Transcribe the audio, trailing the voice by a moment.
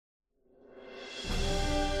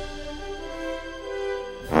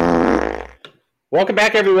Welcome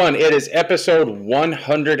back, everyone. It is episode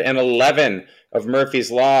 111 of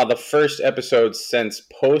Murphy's Law, the first episode since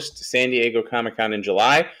post San Diego Comic Con in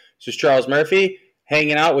July. This is Charles Murphy,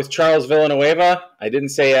 hanging out with Charles Villanueva. I didn't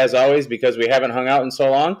say as always because we haven't hung out in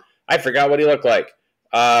so long. I forgot what he looked like.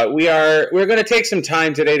 We're going to take some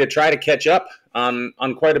time today to try to catch up on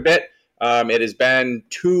quite a bit. It has been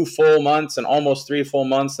 2 full months and almost 3 full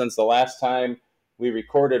months since the last time we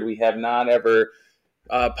recorded. We have not ever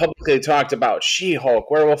publicly talked about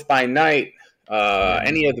She-Hulk, Werewolf by Night,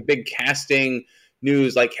 any of the big casting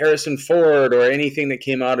news like Harrison Ford or anything that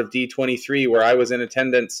came out of D23 where I was in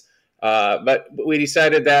attendance. But we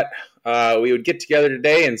decided that we would get together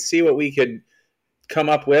today and see what we could come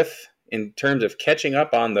up with in terms of catching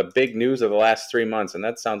up on the big news of the last 3 months. And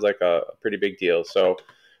that sounds like a pretty big deal. So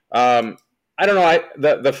I don't know.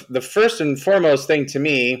 The first and foremost thing to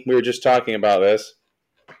me, we were just talking about this,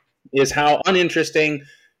 is how uninteresting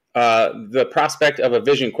the prospect of a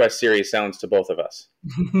Vision Quest series sounds to both of us.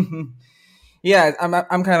 Yeah,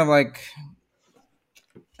 I'm kind of like,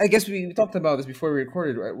 I guess we talked about this before we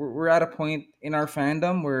recorded, right? We're at a point in our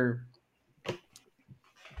fandom where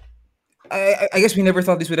I guess we never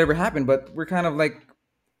thought this would ever happen, but we're kind of like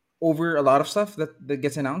over a lot of stuff that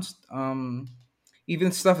gets announced.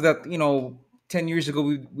 Even stuff that, 10 years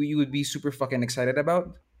ago we would be super fucking excited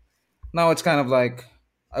about. Now it's kind of like,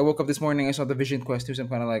 I woke up this morning, I saw the Vision Quest news. I'm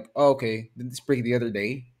kind of like, oh, okay, did this break the other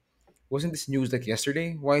day? Wasn't this news like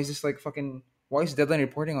yesterday? Why is this like fucking? Why is Deadline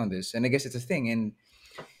reporting on this? And I guess it's a thing, and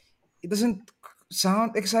it doesn't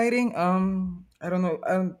sound exciting. I don't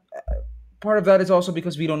know. Part of that is also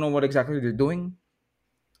because we don't know what exactly they're doing,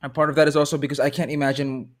 and part of that is also because I can't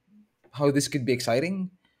imagine how this could be exciting.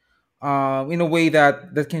 In a way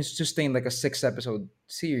that can sustain like a 6 episode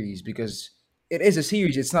series, because it is a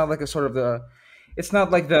series. It's not like a sort of the, it's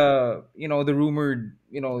not like the rumored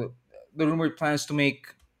the rumored plans to make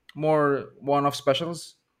more one-off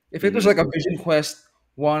specials. If it was Mm-hmm. like a Vision Quest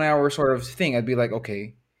 1 hour sort of thing, I'd be like,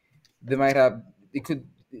 okay, they might have they could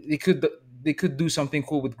they could do something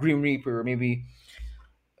cool with Grim Reaper, or maybe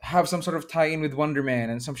have some sort of tie-in with Wonder Man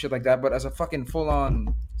and some shit like that. But as a fucking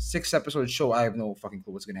full-on 6 episode show, I have no fucking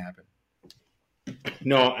clue what's gonna happen.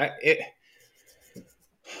 No,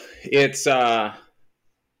 it's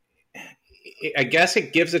I guess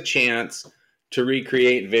it gives a chance to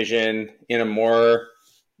recreate Vision in a more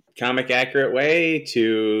comic accurate way,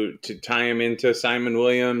 to tie him into Simon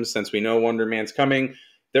Williams, since we know Wonder Man's coming.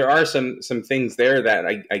 There are some things there that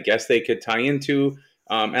I guess they could tie into.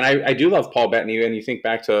 And I do love Paul Bettany, and you think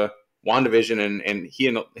back to WandaVision, and he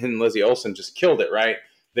and Lizzie Olsen just killed it, right?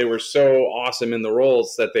 They were so awesome in the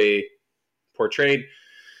roles that they portrayed.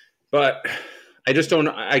 But I just don't.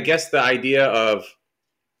 I guess the idea of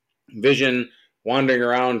Vision wandering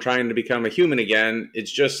around trying to become a human again, it's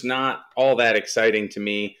just not all that exciting to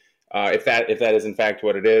me. If that is in fact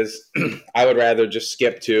what it is, I would rather just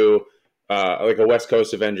skip to like a West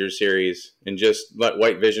Coast Avengers series and just let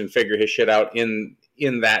White Vision figure his shit out in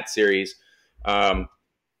that series. Put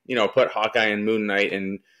Hawkeye and Moon Knight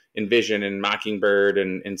and Vision and Mockingbird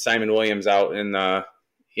and Simon Williams out in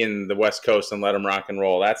the West Coast and let them rock and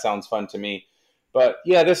roll. That sounds fun to me. But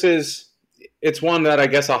yeah, it's one that I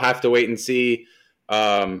guess I'll have to wait and see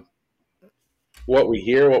what we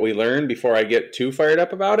hear, what we learn before I get too fired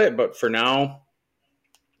up about it. But for now,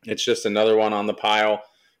 it's just another one on the pile.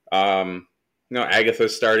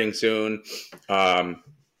 Agatha's starting soon.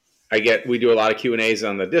 We do a lot of Q&As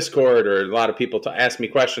on the Discord, or a lot of people to ask me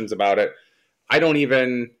questions about it. I don't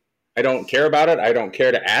care about it. I don't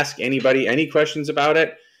care to ask anybody any questions about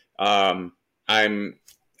it. I'm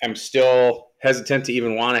still hesitant to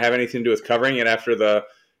even want to have anything to do with covering it after the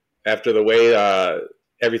way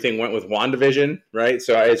everything went with WandaVision, right?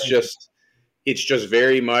 So it's just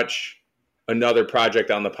very much another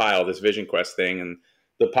project on the pile, this Vision Quest thing, and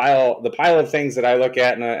the pile of things that I look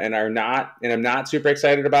at and I'm not super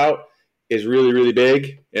excited about is really, really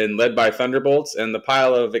big and led by Thunderbolts, and the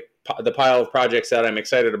pile of projects that I'm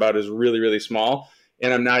excited about is really, really small,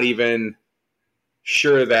 and I'm not even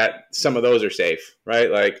sure that some of those are safe,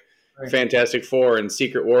 right? Like right. Fantastic Four and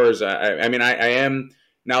Secret Wars. I mean, I am,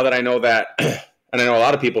 now that I know that, and I know a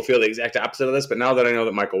lot of people feel the exact opposite of this, but now that I know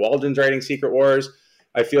that Michael Waldron's writing Secret Wars,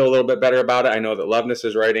 I feel a little bit better about it. I know that Loveness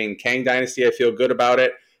is writing Kang Dynasty. I feel good about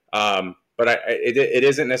it. But it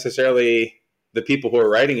isn't necessarily the people who are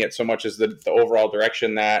writing it so much as the overall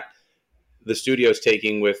direction that the studio's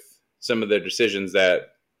taking with some of the decisions that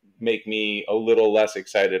make me a little less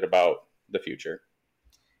excited about the future.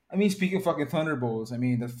 I mean, speaking of fucking Thunderbolts, I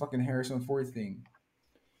mean, the fucking Harrison Ford thing.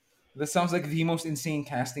 That sounds like the most insane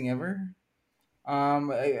casting ever.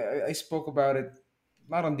 I spoke about it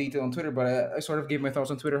not on detail on Twitter, but I sort of gave my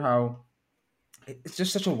thoughts on Twitter how it's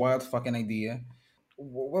just such a wild fucking idea.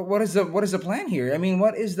 What is the plan here? I mean,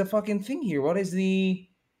 what is the fucking thing here? What is the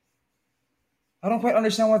I don't quite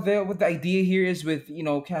understand what the idea here is with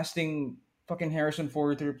casting fucking Harrison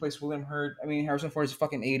Ford to replace William Hurt. I mean, Harrison Ford is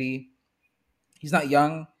fucking 80. He's not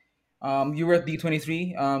young. You were at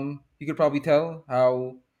D23. You could probably tell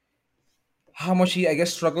how much he, I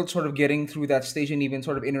guess, struggled sort of getting through that stage and even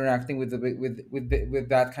sort of interacting with with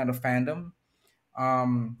that kind of fandom.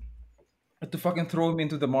 Um, to fucking throw him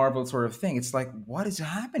into the Marvel sort of thing, it's like, what is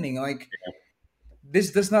happening? Like,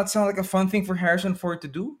 this does not sound like a fun thing for Harrison Ford to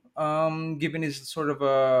do. Given his sort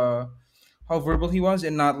of how verbal he was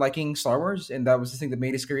and not liking Star Wars, and that was the thing that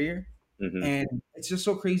made his career. Hmm. And it's just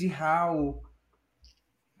so crazy how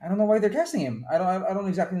I don't know why they're casting him. I don't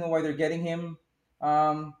exactly know why they're getting him.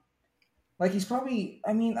 Um, like he's probably.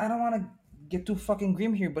 I mean, I don't want to get too fucking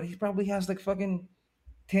grim here, but he probably has like fucking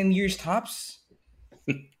 10 years tops.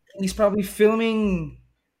 And he's probably filming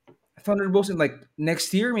Thunderbolts in like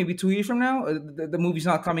next year, maybe 2 years from now. The movie's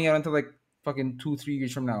not coming out until like fucking 2 3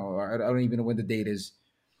 years from now. Or I don't even know when the date is.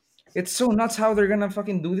 It's so nuts how they're gonna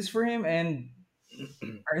fucking do this for him, and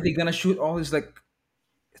are they gonna shoot all his like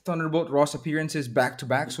Thunderbolt Ross appearances back to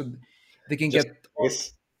back so they can Just in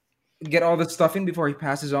case. get all the stuff in before he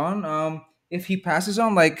passes on? If he passes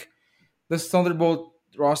on, like, does Thunderbolt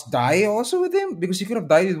Ross die also with him? Because he could have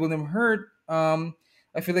died with William Hurt.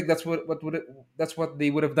 I feel like that's what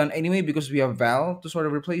they would have done anyway because we have Val to sort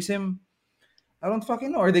of replace him. I don't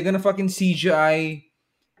fucking know. Are they gonna fucking CGI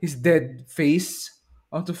his dead face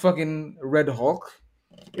onto fucking Red Hulk?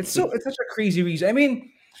 It's such a crazy reason. I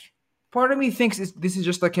mean, part of me thinks this is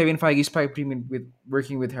just like Kevin Feige's pipe dream with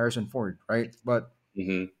working with Harrison Ford, right? But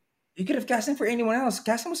Hmm. you could have cast him for anyone else.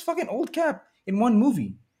 Cast him as fucking old Cap in one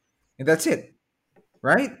movie, and that's it,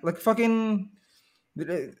 right? Like fucking.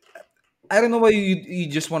 I don't know why you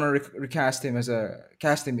just want to recast him as a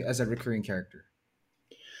cast him as a recurring character.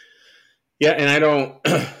 Yeah, and I don't.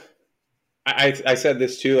 I said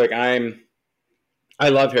this too. Like I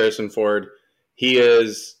love Harrison Ford. He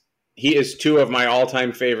is he is two of my all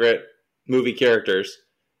time favorite movie characters.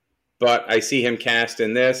 But I see him cast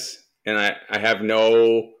in this, and I have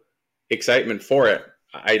no excitement for it.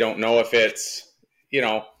 I don't know if it's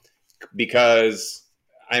because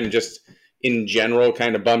I'm just in general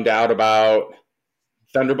kind of bummed out about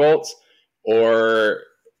Thunderbolts, or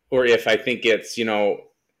if I think it's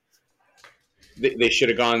they should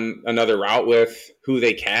have gone another route with who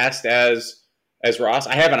they cast as Ross.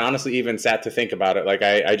 I haven't honestly even sat to think about it. Like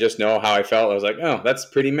I just know how I felt. I was like, oh, that's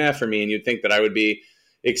pretty meh for me. And you'd think that I would be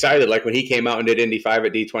excited. Like when he came out and did Indy 5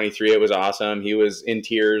 at D23, it was awesome. He was in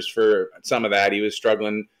tears for some of that. He was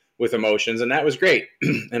struggling with emotions, and that was great.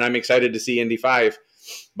 And I'm excited to see Indy 5.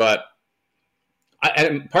 But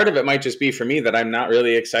and part of it might just be for me that I'm not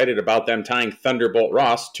really excited about them tying Thunderbolt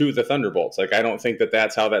Ross to the Thunderbolts. Like I don't think that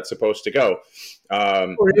that's how that's supposed to go.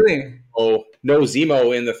 Oh, really? Oh, no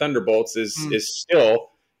Zemo in the Thunderbolts Mm, is still,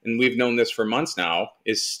 and we've known this for months now,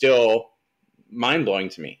 is still mind blowing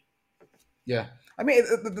to me. yeah. I mean,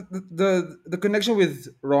 the connection with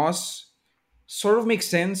Ross sort of makes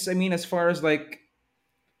sense. I mean, as far as like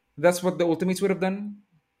that's what the Ultimates would have done.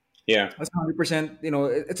 Yeah, That's 100%.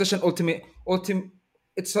 It's just an ultimate.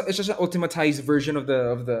 It's just an ultimatized version of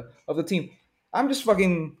the team. I'm just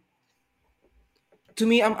fucking. To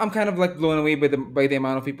me, I'm kind of like blown away by the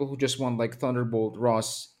amount of people who just want like Thunderbolt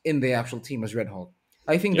Ross in the actual team as Red Hulk.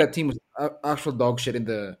 I think yeah. that team was actual dog shit in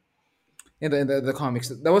the comics.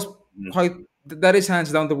 That was Mm. quite that is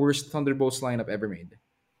hands down the worst Thunderbolts lineup ever made.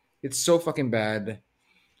 It's so fucking bad.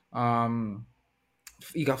 Um,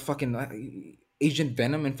 you got fucking Agent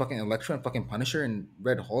Venom and fucking Elektra and fucking Punisher and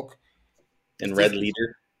Red Hulk. And It's Red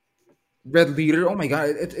Leader. Red Leader. Oh my god,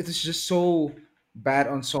 it's just so bad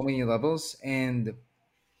on so many levels, and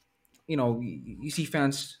you see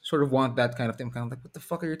fans sort of want that kind of thing. Kind of like, what the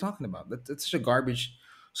fuck are you talking about? That's such a garbage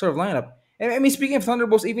sort of lineup. And I mean, speaking of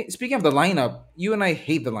Thunderbolts, even speaking of the lineup, you and I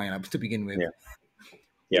hate the lineup to begin with. Yeah, We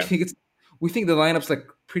yeah, think it's we think the lineup's like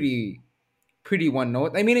pretty one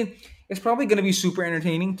note. I mean, it's probably gonna be super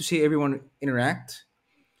entertaining to see everyone interact,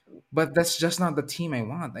 but that's just not the team I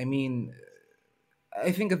want. I mean,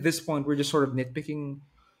 I think at this point we're just sort of nitpicking.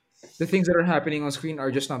 The things that are happening on screen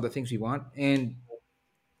are just not the things we want, and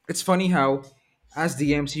it's funny how, as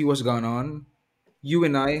the MCU has gone on, you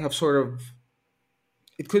and I have sort of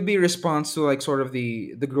it could be a response to like sort of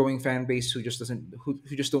the growing fan base who just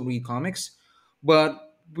don't read comics, but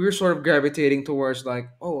we're sort of gravitating towards like,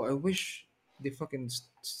 oh, I wish they fucking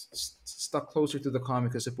stuck closer to the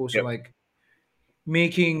comic as opposed to yep, like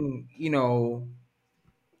making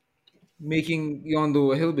making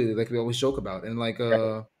Yondo a hillbilly, like we always joke about, and like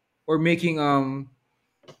Right. or making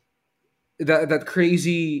that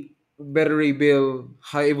crazy Beta Ray Bill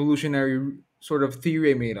high evolutionary sort of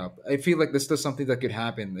theory I made up. I feel like this is something that could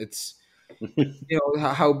happen. It's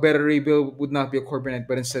how Beta Ray Bill would not be a Corbinet,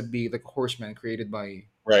 but instead be like a horseman created by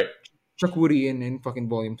Right. Chuck Woody in fucking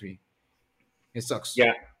Volume 3. It sucks.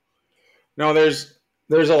 Yeah. No, there's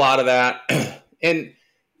a lot of that, and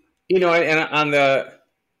and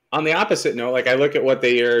on the opposite note, like I look at what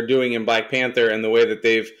they are doing in Black Panther and the way that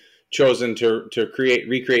they've chosen to recreate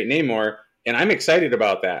Namor, and I'm excited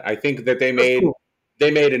about that. I think that That's cool.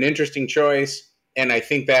 they made an interesting choice, and I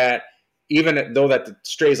think that even though that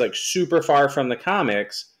strays like super far from the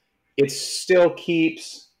comics, it still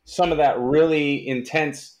keeps some of that really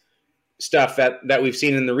intense stuff that we've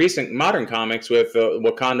seen in the recent modern comics with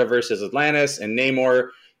Wakanda versus Atlantis, and Namor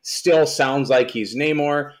still sounds like he's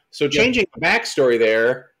Namor. So Yeah. changing the backstory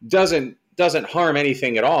there doesn't harm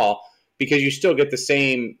anything at all, because you still get the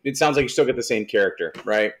same. It sounds like you still get the same character,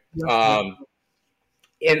 right? Yeah. Yeah. Um,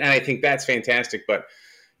 and I think that's fantastic. But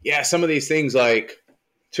yeah, some of these things, like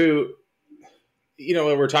to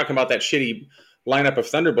when we're talking about that shitty lineup of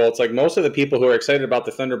Thunderbolts, like most of the people who are excited about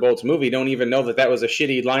the Thunderbolts movie don't even know that was a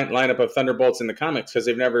shitty lineup of Thunderbolts in the comics, because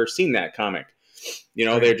they've never seen that comic.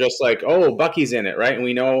 Right. They're just like, oh, Bucky's in it, right? And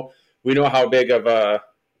we know how big of a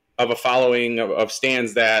following of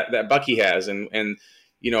stands that Bucky has, and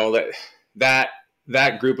that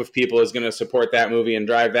that group of people is going to support that movie and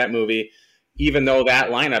drive that movie, even though that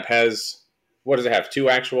lineup has, what does it have? Two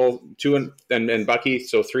and Bucky,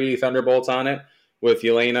 so three Thunderbolts on it with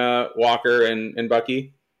Yelena, Walker, and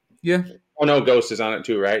Bucky. Yeah. Oh no, Ghost is on it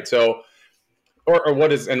too, right? So, or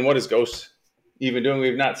what is Ghost even doing?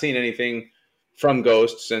 We've not seen anything from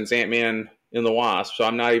Ghost since Ant-Man and the Wasp, so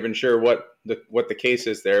I'm not even sure what the case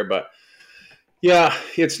is there. But yeah,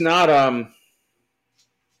 it's not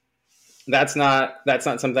that's not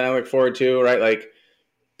something I look forward to, right? Like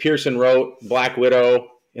Pearson wrote Black Widow,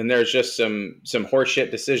 and there's just some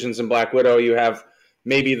horseshit decisions in Black Widow. You have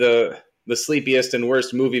maybe the sleepiest and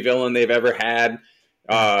worst movie villain they've ever had,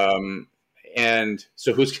 Yeah. and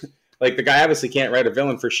so who's like, the guy obviously can't write a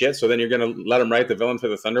villain for shit. So then you're going to let him write the villain for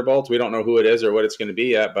the Thunderbolts. We don't know who it is or what it's going to be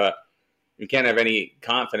yet, but you can't have any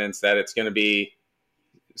confidence that it's going to be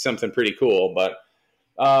something pretty cool. But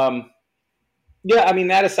yeah, I mean,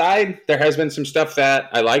 that aside, there has been some stuff that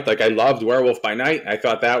I liked. Like I loved Werewolf by Night. I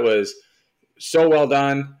thought that was so well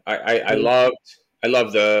done. I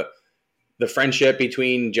loved the friendship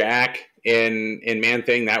between Jack and Man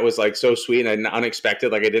Thing. That was like so sweet and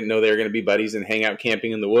unexpected. Like I didn't know they were going to be buddies and hang out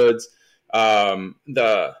camping in the woods.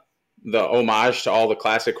 The homage to all the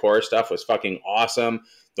classic horror stuff was fucking awesome.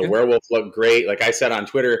 The Yeah. werewolf looked great. Like I said on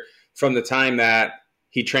Twitter, from the time that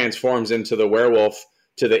he transforms into the werewolf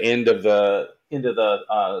to the end of the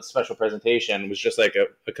special presentation was just like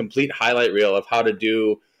a complete highlight reel of how to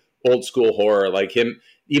do old school horror. Like him,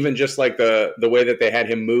 even just like the way that they had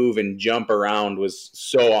him move and jump around was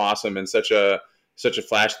so awesome, and such a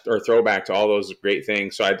flash or throwback to all those great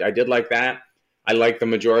things. So I did like that. I like the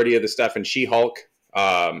majority of the stuff in She-Hulk.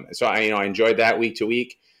 So I enjoyed that week to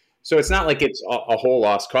week. So it's not like it's a whole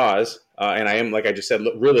lost cause. And I am, like I just said,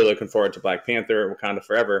 really looking forward to Black Panther, Wakanda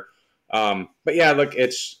Forever. But yeah, look,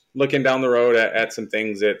 it's looking down the road at some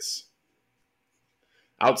things. It's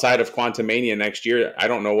outside of Quantum Mania next year. I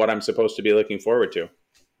don't know what I'm supposed to be looking forward to.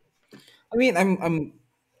 I mean, I'm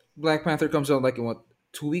Black Panther comes out like in what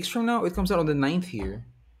 2 weeks from now? It comes out on the 9th here.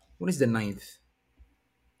 When is the 9th?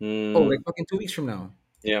 Oh, like Mm, fucking 2 weeks from now.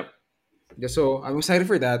 yeah, Yeah, so I'm excited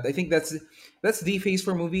for that. I think that's the phase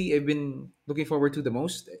for movie I've been looking forward to the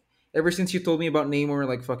most ever since you told me about Namor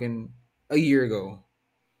like fucking a year ago.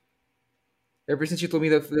 Ever since you told me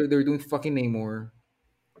that they're doing fucking Namor,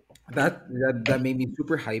 that made me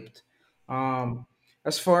super hyped. Um,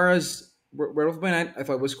 as far as Werewolf by Night, I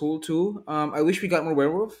thought it was cool too. I wish we got more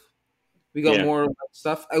werewolf. We got yeah, more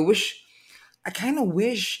stuff. I kind of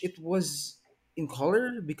wish it was in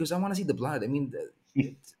color because I want to see the blood. I mean,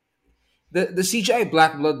 the CGI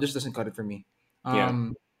black blood just doesn't cut it for me. yeah,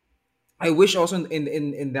 Um, I wish also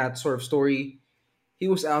in that sort of story, he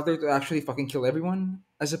was out there to actually fucking kill everyone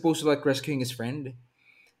as opposed to like rescuing his friend.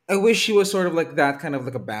 I wish he was sort of like that, kind of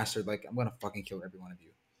like a bastard. Like I'm gonna fucking kill every one of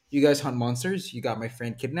you. You guys hunt monsters. You got my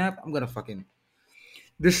friend kidnapped. I'm gonna fucking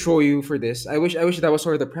destroy you for this. I wish that was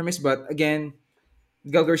sort of the premise, but again,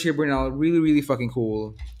 Gal Garcia Bernal really really fucking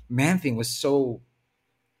cool. Man Thing was so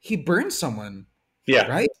he burned someone, yeah.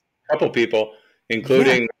 right? A couple people, Yeah.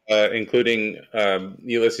 including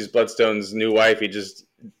Ulysses Bloodstone's new wife. He just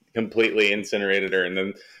completely incinerated her,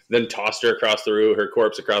 and then tossed her across the room, her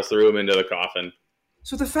corpse across the room into the coffin.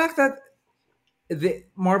 So the fact that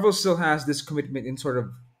Marvel still has this commitment in sort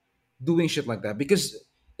of doing shit like that because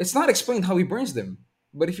it's not explained how he burns them.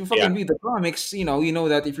 But if you Yeah. fucking read the comics, you know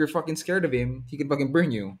that if you're fucking scared of him, he can fucking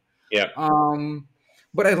burn you. Yep. Um,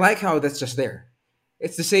 but I like how that's just there.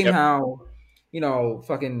 It's the same Yep. how,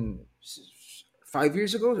 fucking 5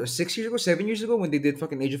 years ago or 6 years ago, 7 years ago when they did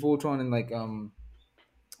fucking Age of Ultron and like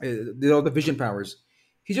did all the vision powers.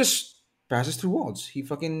 He just passes through walls. He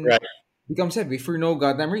fucking Right. becomes heavy for no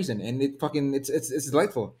goddamn reason, and it's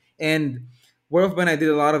delightful. And Werewolf Ben, I did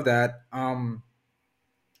a lot of that.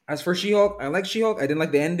 As for She-Hulk, I like She-Hulk. I didn't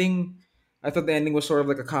like the ending. I thought the ending was sort of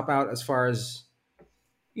like a cop out as far as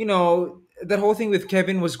that whole thing with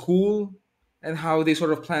Kevin was cool, and how they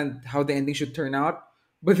sort of planned how the ending should turn out.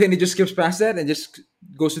 But then it just skips past that and just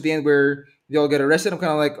goes to the end where they all get arrested. I'm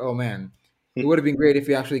kind of like, oh man, it would have been great if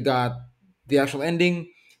we actually got the actual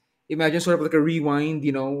ending. Imagine sort of like a rewind,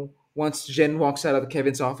 once Jen walks out of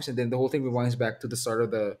Kevin's office and then the whole thing rewinds back to the start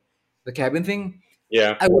of the cabin thing.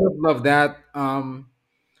 Yeah. I would have loved that.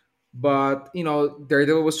 But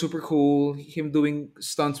Daredevil was super cool. Him doing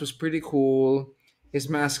stunts was pretty cool. His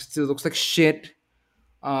mask still looks like shit.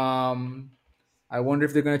 Um, I wonder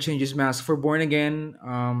if they're gonna change his mask for Born Again.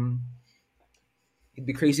 It'd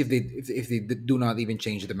be crazy if they do not even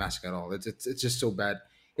change the mask at all. It's just so bad.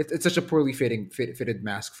 It's such a poorly fitted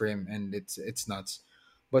mask for him, and it's nuts.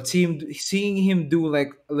 But seeing him do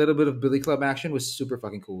like a little bit of Billy Club action was super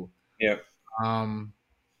fucking cool. Yep. Um,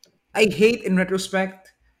 I hate in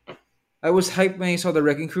retrospect. I was hyped when I saw the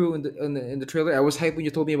Wrecking Crew in the trailer. I was hyped when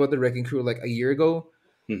you told me about the Wrecking Crew like a year ago.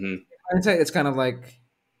 Hmm. In hindsight, it's kind of like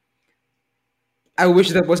I wish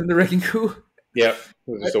that wasn't the Wrecking Crew. Yep.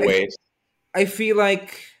 It was I, just a I, waste. I feel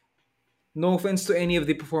like no offense to any of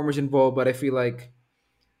the performers involved, but I feel like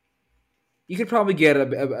you could probably get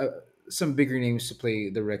some bigger names to play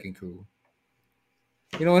the Wrecking Crew.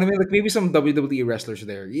 You know what I mean? Like maybe some WWE wrestlers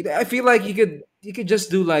there. I feel like you could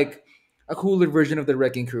just do like a cooler version of the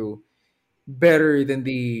Wrecking Crew, better than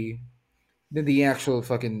the actual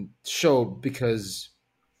fucking show because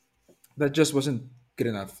that just wasn't good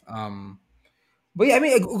enough. But yeah, I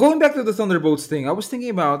mean, going back to the Thunderbolts thing, I was thinking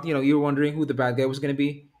about you were wondering who the bad guy was gonna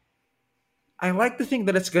be. I like to think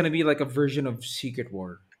that it's gonna be like a version of Secret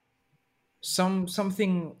War,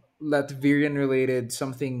 something Latvian related,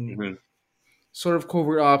 something Hmm. sort of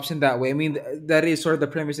covert ops in that way. I mean, that is sort of the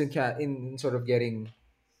premise in sort of getting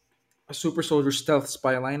a super soldier stealth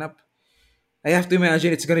spy lineup. I have to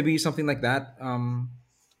imagine it's gonna be something like that.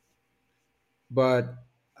 But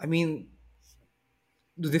I mean,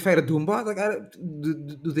 do they fight a Doombot? Like,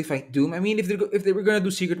 do they fight Doom? I mean, if they were gonna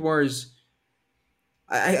do Secret Wars,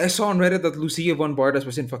 I saw on Reddit that Lucia von Bardas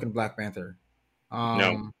was in fucking Black Panther. No.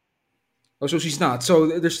 Um, oh, so she's not.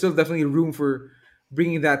 So there's still definitely room for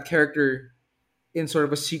bringing that character in sort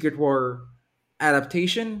of a Secret War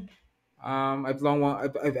adaptation. I've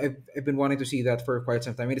been wanting to see that for quite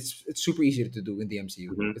some time. I mean, it's super easy to do in the MCU.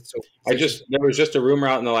 Hmm. It's just There was just a rumor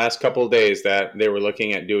out in the last couple of days that they were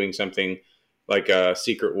looking at doing something like a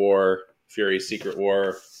Secret War, Fury Secret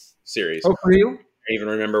War series. oh, for real? I even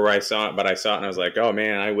remember where I saw it, but I saw it and I was like, oh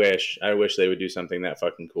man, I wish they would do something that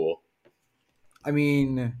fucking cool. I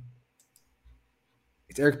mean,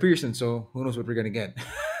 it's Eric Pearson, so who knows what we're gonna get?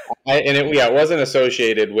 It wasn't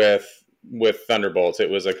associated with Thunderbolts. It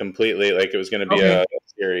was a completely like it was going to be Okay. a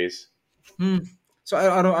series. Hmm. So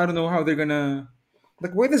I don't know how they're gonna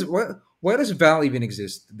like why does Val even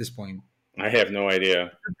exist at this point? I have no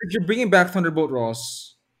idea. If you're bringing back Thunderbolt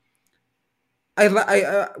Ross,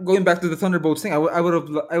 going back to the Thunderbolts thing, I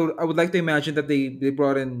would like to imagine that they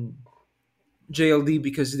brought in JLD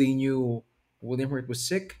because they knew William Hurt was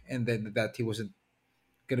sick and then that he wasn't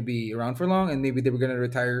gonna be around for long, and maybe they were gonna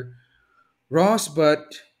retire Ross,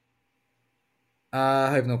 but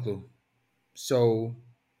I have no clue. So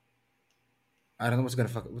I don't know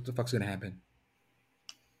what the fuck's gonna happen.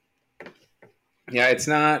 Yeah, it's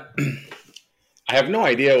not. I have no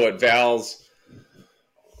idea what Val's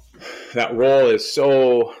that role is.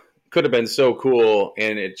 So could have been so cool,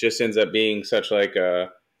 and it just ends up being such like a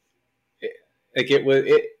like it was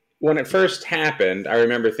it when it first happened. I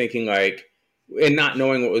remember thinking like, and not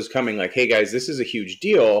knowing what was coming. Like, hey guys, this is a huge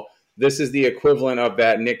deal. This is the equivalent of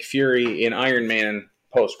that Nick Fury in Iron Man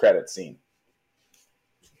post credit scene,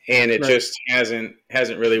 and it Right. just hasn't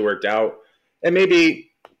really worked out. And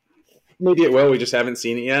maybe it will. We just haven't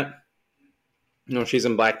seen it yet. She's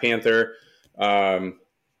in Black Panther.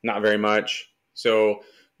 Not very much. So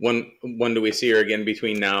when do we see her again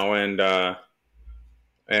between now and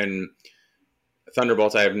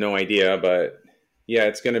Thunderbolts? I have no idea, but yeah,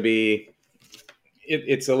 it's going to be.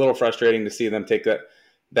 It's a little frustrating to see them take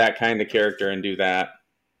that kind of character and do that.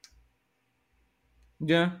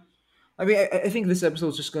 Yeah. I mean, I think this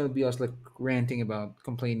episode's just gonna be us like ranting about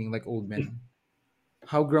complaining like old men.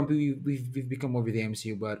 How grumpy we've become over the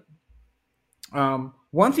MCU. But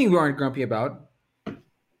one thing we aren't grumpy about,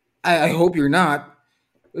 I hope you're not,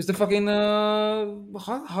 was the fucking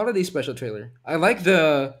holiday special trailer. I like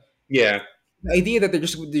Yeah. the idea that they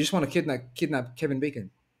just want to kidnap Kevin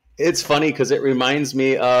Bacon. It's funny because it reminds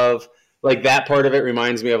me of like that part of it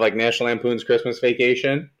reminds me of like National Lampoon's Christmas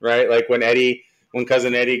Vacation, right? Like when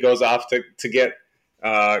cousin Eddie goes off to get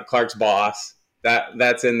Clark's boss,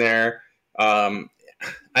 that's in there. Um,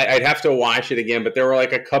 I'd have to watch it again, but there were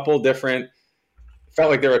like a couple different. Felt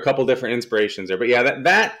like there were a couple different inspirations there, but yeah,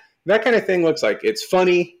 that kind of thing looks like it's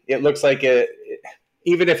funny. It looks like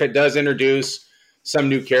even if it does introduce some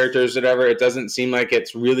new characters, whatever, it doesn't seem like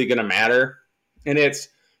it's really going to matter, and it's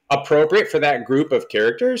appropriate for that group of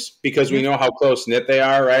characters because we Yeah. know how close knit they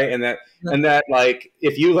are, right? Yeah. And that like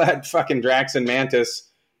if you let fucking Drax and Mantis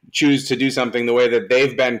choose to do something the way that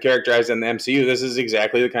they've been characterized in the MCU, this is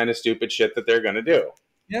exactly the kind of stupid shit that they're going to do.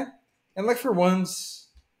 Yeah. And like for once,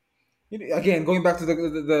 again, going back to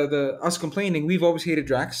the us complaining, we've always hated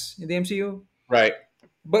Drax in the MCU. Right.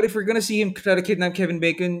 But if we're gonna see him try to kidnap Kevin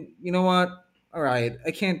Bacon, you know what? All right,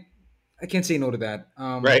 I can't say no to that.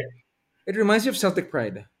 Right. It reminds me of Celtic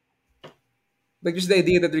Pride, like just the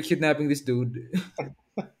idea that they're kidnapping this dude.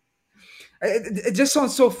 It just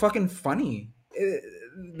sounds so fucking funny.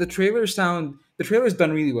 The trailer's done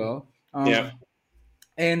really well. Yeah.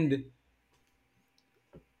 And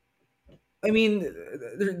I mean,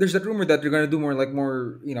 there's that rumor that they're gonna do more, what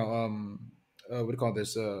do you call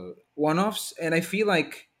this, one-offs, and I feel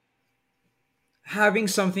like having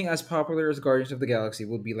something as popular as Guardians of the Galaxy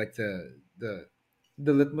would be like the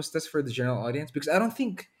litmus test for the general audience, because I don't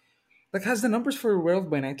think like has the numbers for World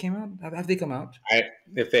by Night came out? Have they come out? I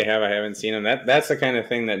if they have, I haven't seen them. That's the kind of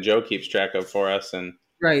thing that Joe keeps track of for us. And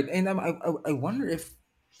Right, and I wonder if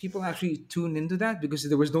people actually tune into that because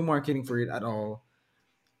there was no marketing for it at all.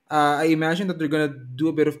 I imagine that they're gonna do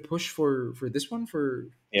a bit of push for this one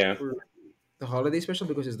yeah, for the holiday special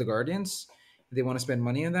because it's the Guardians. They want to spend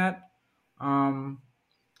money on that. Um,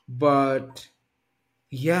 but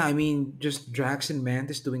yeah, I mean, just Drax and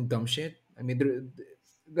Mantis doing dumb shit. I mean,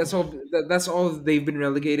 that's all they've been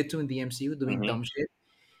relegated to in the MCU, doing hmm dumb shit.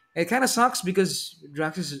 It kind of sucks because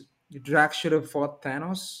Drax should have fought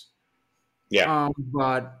Thanos. yeah.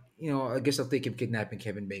 But I guess I'll take him kidnapping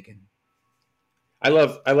Kevin Bacon. I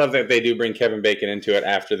love that they do bring Kevin Bacon into it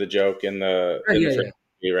after the joke in the Right, in the yeah, first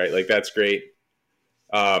yeah. movie, right? Like that's great.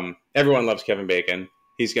 Everyone loves Kevin Bacon.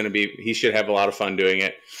 He should have a lot of fun doing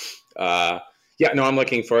it. Yeah, no, I'm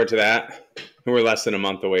looking forward to that. We're less than a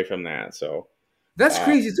month away from that, so That's uh,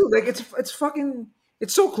 crazy too. Like it's fucking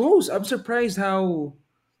it's so close. I'm surprised how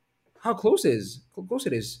close it is. I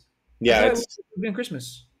yeah, thought it it's would be on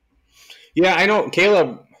Christmas. yeah. I know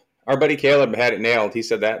Caleb, our buddy Caleb, had it nailed. He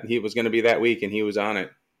said that he was going to be that week, and he was on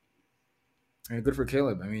it. Good for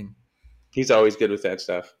Caleb. I mean, He's always good with that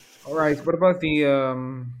stuff. all right. What about the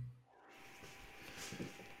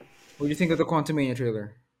what do you think of the Quantumania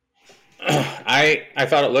trailer? I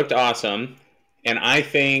thought it looked awesome, and I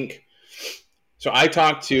think so. I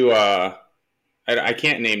talked to I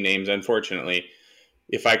can't name names, unfortunately.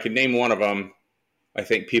 If I could name one of them, I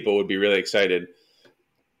think people would be really excited.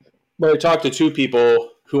 But I talked to two people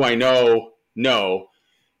who I know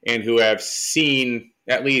and who have seen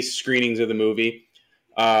at least screenings of the movie,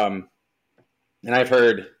 um, and I've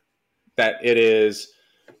heard that it is,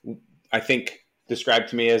 I think, described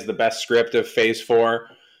to me as the best script of Phase Four.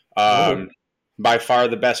 Oh, Um, by far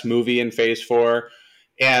the best movie in Phase Four,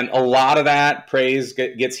 and a lot of that praise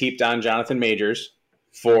gets heaped on Jonathan Majors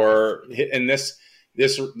for. And this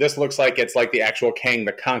looks like it's like the actual Kang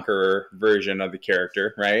the Conqueror version of the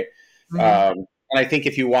character, right? hmm. And I think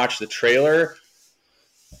if you watch the trailer,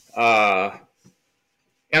 uh,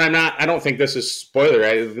 and I don't think this is spoiler.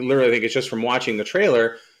 I literally think it's just from watching the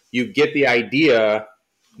trailer, you get the idea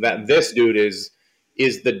that this dude is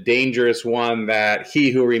the dangerous one that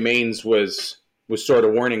He Who Remains was sort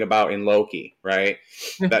of warning about in Loki, right?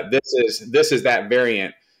 That this is that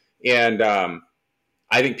variant, and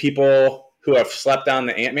I think people who have slept on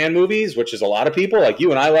the Ant-Man movies, which is a lot of people, like you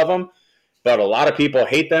and I love them, but a lot of people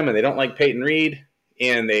hate them and they don't like Peyton Reed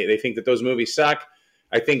and they think that those movies suck.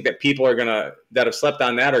 I think that people that have slept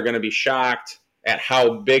on that are gonna be shocked at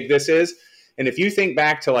how big this is. And if you think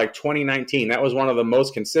back to like 2019, that was one of the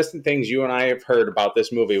most consistent things you and I have heard about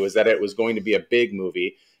this movie was that it was going to be a big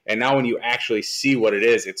movie. And now when you actually see what it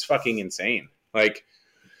is, it's fucking insane. Like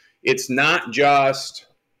it's not just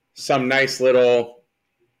some nice little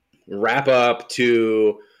wrap up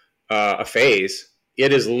to a phase.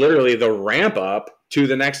 It is literally the ramp up to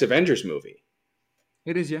the next Avengers movie.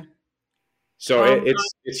 It is, yeah. So Um,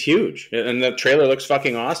 it's huge, and the trailer looks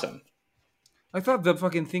fucking awesome. I thought the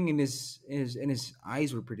fucking thing in his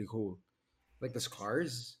eyes were pretty cool, like the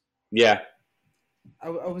scars. Yeah. I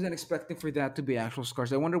wasn't expecting for that to be actual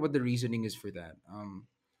scars. I wonder what the reasoning is for that.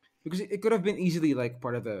 Because it could have been easily like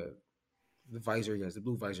part of the visor he has, the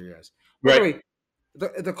blue visor he has. By the Right.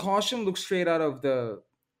 way, the costume looks straight out of the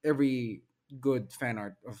every good fan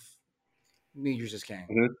art of Majors as Kang.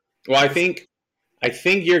 Mhm. Well, It's I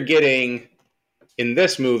think you're getting in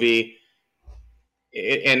this movie,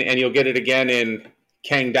 and you'll get it again in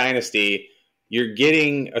Kang Dynasty. You're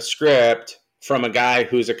getting a script from a guy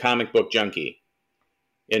who's a comic book junkie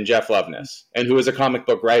in Jeff Loveness, and who is a comic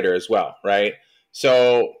book writer as well, right?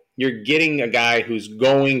 So you're getting a guy who's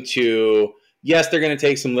going to, yes, they're going to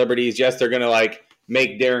take some liberties. Yes, they're going to like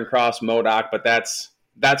make Darren Cross MODOK, but that's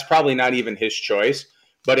probably not even his choice.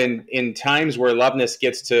 But in times where Loveness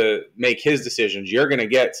gets to make his decisions, you're going to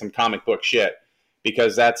get some comic book shit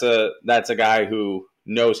because that's a guy who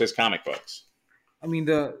knows his comic books. I mean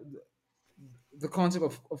the concept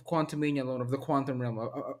of Quantumania alone, of the quantum realm,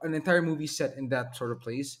 an entire movie set in that sort of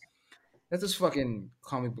place. That's as fucking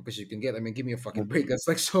comic book as you can get. I mean, give me a fucking break. That's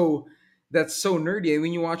so nerdy. And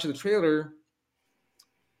when you watch the trailer,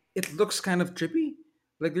 it looks kind of trippy.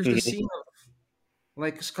 Like there's this Mhm. scene of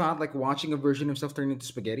like Scott like watching a version of himself turn into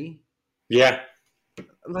spaghetti. Yeah.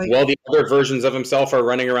 Like Well, the other versions of himself are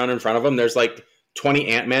running around in front of him. There's like 20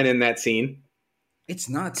 Ant-Man in that scene. it's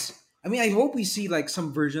nuts. I mean, I hope we see like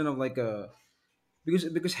some version of like a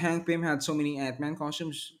because Hank Pym had so many Ant Man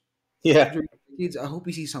costumes Yeah. during the kids. I hope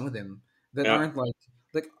we see some of them that Yeah. aren't like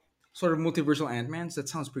sort of multiversal Ant Mans. That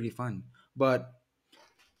sounds pretty fun. But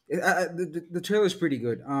the trailer is pretty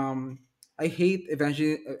good. I hate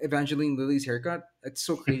Evangeline Lilly's haircut. It's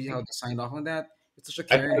so crazy how they signed off on that. It's such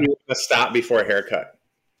a I thought Karen. you were going to stop before a haircut.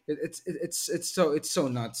 It's so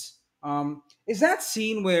nuts. Is that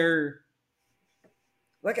scene where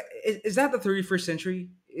like is that the 31st century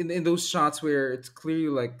in those shots where it's clearly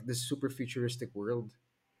like this super futuristic world?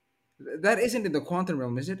 That isn't in the quantum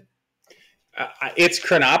realm, is it? It's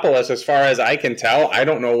Chronopolis, as far as I can tell. I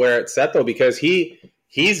don't know where it's set though, because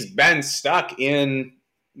he's been stuck in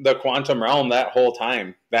the quantum realm that whole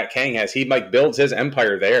time. That Kang has. He like builds his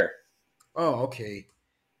empire there. Oh, okay.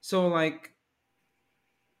 So like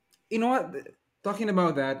you know what? Talking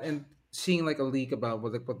about that and seeing like a leak about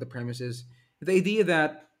what the premise is, the idea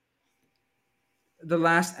that the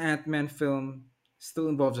last Ant Man film still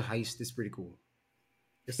involves a heist is pretty cool.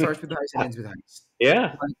 It starts with heist and ends with heist.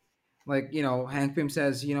 Yeah. Like Hank Pym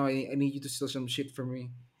says, I need you to steal some shit from me,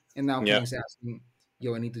 and now Yeah. Kang's asking,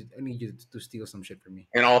 yo, I need you to steal some shit from me.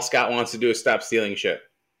 And all Scott wants to do is stop stealing shit.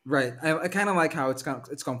 Right. I kind of like how it's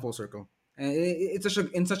come full circle, and it's such a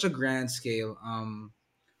in such a grand scale.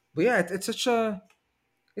 But yeah,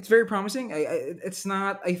 it's very promising. It's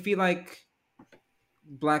not. I feel like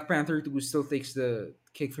Black Panther 2 still takes the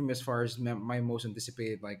cake from me as far as my most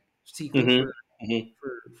anticipated like sequel Mm-hmm. Mm-hmm.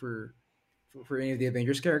 for for for any of the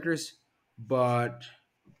Avengers characters. But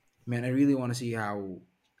man, I really want to see how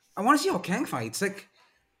Kang fights. Like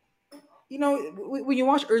when you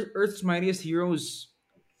watch Earth's Mightiest Heroes,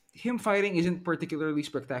 him fighting isn't particularly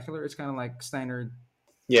spectacular. It's kind of like standard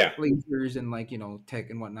Yeah. lasers and like tech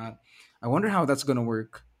and whatnot. I wonder how that's gonna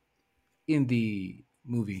work in the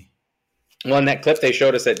movie. Well, in that clip they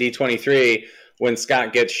showed us at D23, when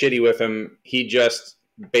Scott gets shitty with him, he just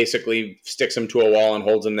basically sticks him to a wall and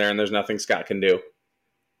holds him there, and there's nothing Scott can do.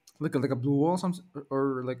 Like a blue wall,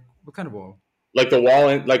 or like what kind of wall? Like the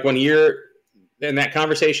wall, like when you're in that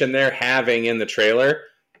conversation they're having in the trailer,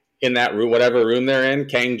 in that room, whatever room they're in,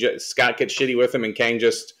 Scott gets shitty with him, and Kang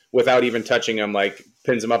just, without even touching him, like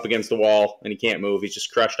pins him up against the wall, and he can't move. He's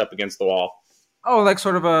just crushed up against the wall. Oh, like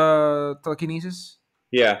sort of a telekinesis.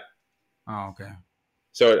 Yeah. Oh, okay.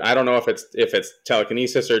 So I don't know if it's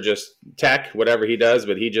telekinesis or just tech, whatever he does,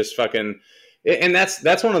 but he just fucking, and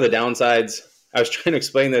that's one of the downsides. I was trying to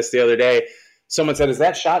explain this the other day. Someone said, "Is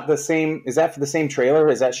that shot the same? Is that for the same trailer?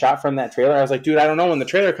 Is that shot from that trailer?" I was like, "Dude, I don't know. When the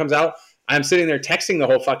trailer comes out, I'm sitting there texting the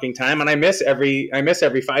whole fucking time, and I miss every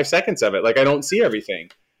 5 seconds of it. Like I don't see everything."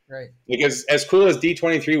 Right. Because as cool as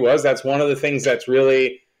D23 was, that's one of the things that's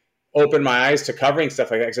really opened my eyes to covering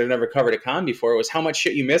stuff like that, because I've never covered a con before. It was how much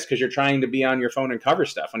shit you miss because you're trying to be on your phone and cover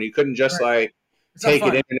stuff, and you couldn't just Right. like It's not take it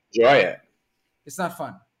fun. in and enjoy it. It's not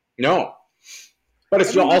fun. No, but I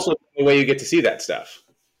it's mean, also the way you get to see that stuff.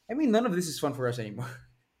 none of this is fun for us anymore.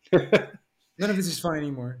 None of this is fun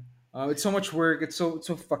anymore. It's so much work. It's so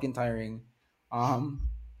fucking tiring. Um,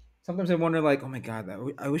 Sometimes I wonder, like, oh my god,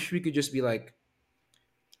 I wish we could just be like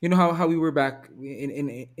You know how we were back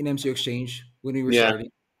in MCU Exchange when we were Yeah.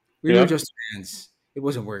 starting. We were Yep. just fans. It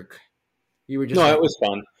wasn't work. We were just No, it like, was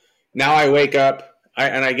fun. Now I wake up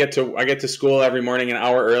and I get to school every morning an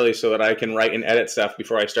hour early so that I can write and edit stuff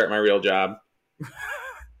before I start my real job.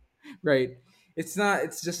 right. It's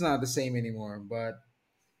just not the same anymore. But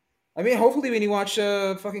I mean, hopefully, when you watch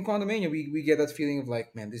fucking Quantumania, we get that feeling of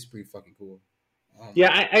like, man, this is pretty fucking cool.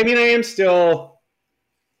 Yeah, I mean, I am still.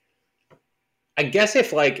 I guess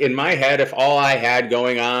if like in my head, if all I had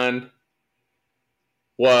going on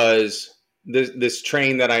was this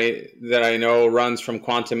train that I know runs from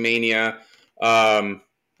Quantum Mania um,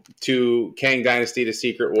 to Kang Dynasty to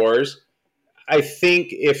Secret Wars, I think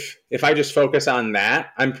if I just focus on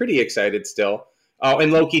that, I'm pretty excited still. Oh,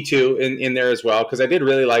 and Loki 2 in there as well, because I did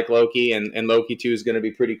really like Loki, and Loki 2 is going to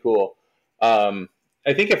be pretty cool.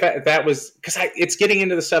 I think if that was because it's getting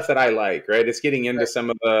into the stuff that I like, right? It's getting into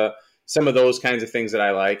Right. some of those kinds of things that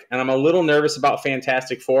I like, and I'm a little nervous about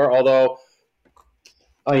Fantastic Four, although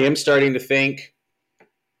I am starting to think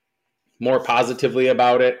more positively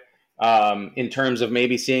about it in terms of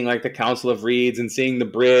maybe seeing like the Council of Reeds and seeing the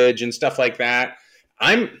bridge and stuff like that.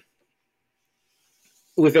 I'm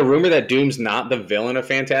with a rumor that Doom's not the villain of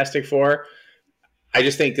Fantastic Four. I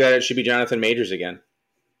just think that it should be Jonathan Majors again.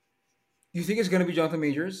 You think it's gonna be Jonathan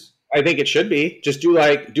Majors? I think it should be. Just do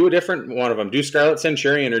a different one of them. Do Scarlet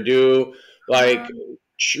Centurion or do like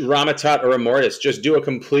Ramatut or Immortus. Just do a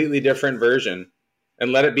completely different version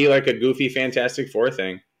and let it be like a goofy Fantastic Four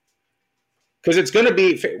thing. Because it's going to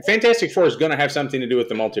be Fantastic Four is going to have something to do with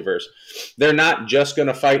the multiverse. They're not just going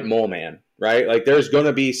to fight Mole Man, right? Like there's going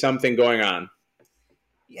to be something going on.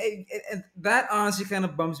 Yeah, and that honestly kind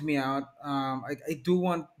of bums me out. I do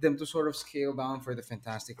want them to sort of scale down for the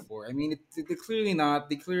Fantastic Four. I mean, they're clearly not.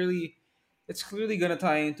 It's clearly gonna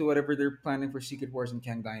tie into whatever they're planning for Secret Wars and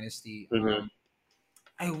Kang Dynasty. Mm-hmm.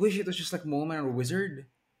 I wish it was just like Mole Man or Wizard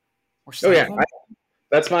or Oh yeah, Psycho.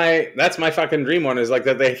 that's my fucking dream one is like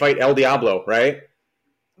that they fight El Diablo, right?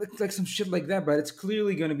 Like some shit like that, but it's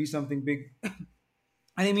clearly gonna be something big. And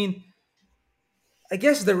I mean, I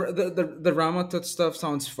guess the Ramatut stuff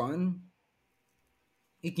sounds fun.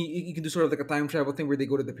 You can do sort of like a time travel thing where they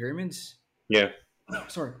go to the pyramids. Yeah,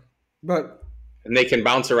 Sorry, but and they can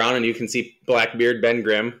bounce around and you can see Blackbeard Ben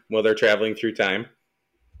Grimm while they're traveling through time.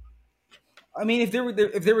 I mean, if they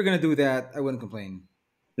were gonna do that, I wouldn't complain.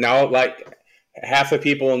 Now, like half the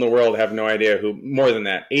people in the world have no idea who. More than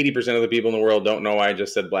that, 80% of the people in the world don't know why I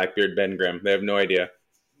just said Blackbeard Ben Grimm. They have no idea.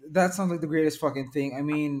 That sounds like the greatest fucking thing. I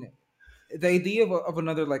mean, the idea of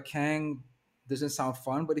another like Kang doesn't sound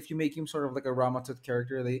fun, but if you make him sort of like a Ramatut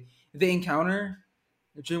character, they encounter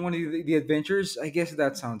during one of the adventures, I guess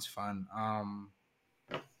that sounds fun.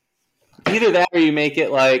 Either that or you make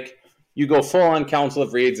it like you go full on Council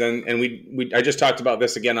of Reeds, and we I just talked about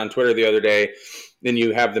this again on Twitter the other day. Then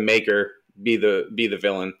you have the Maker be the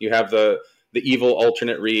villain. You have the evil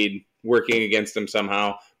alternate Reed working against them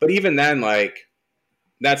somehow. But even then, like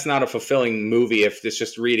that's not a fulfilling movie if it's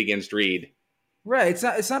just Reed against Reed. Right?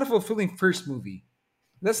 It's not a fulfilling first movie.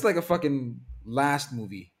 That's like a fucking last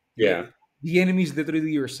movie. Yeah, The enemy is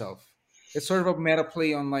literally yourself. It's sort of a meta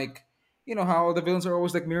play on like, you know how the villains are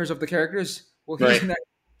always like mirrors of the characters. Well, right.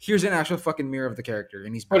 here's an actual fucking mirror of the character,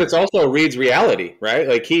 and he's But it's bad. also Reed's reality, right?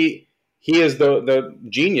 Like he is the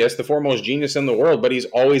genius, the foremost genius in the world, but he's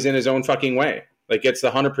always in his own fucking way. Like it's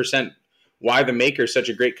the 100% why the Maker is such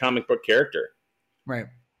a great comic book character. Right.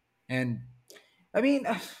 And I mean,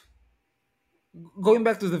 going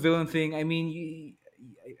back to the villain thing, I mean,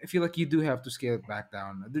 I feel like you do have to scale it back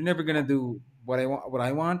down. They're never gonna do what I want. What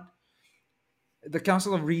I want. The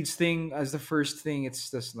Council of Reeds thing as the first thing, it's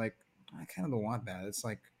just like I kind of don't want that. It's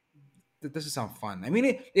like that doesn't sound fun. I mean,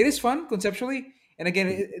 it is fun conceptually, and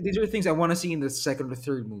again, these are things I want to see in the second or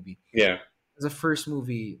third movie. Yeah. As a first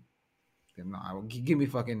movie, no, give me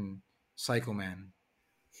fucking Psycho Man.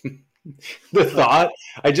 The Like, thought,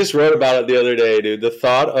 I just wrote about it the other day, dude. The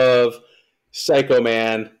thought of Psycho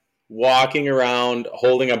Man walking around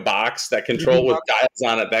holding a box that reading control with box,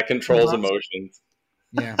 dials on it that reading controls box. emotions.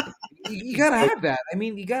 Yeah, you gotta have that. I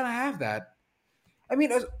mean, you gotta have that. I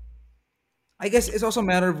mean, I guess it's also a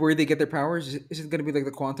matter of where they get their powers. Is it going to be like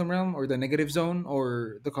the quantum realm or the negative zone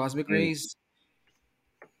or the cosmic Mm. rays?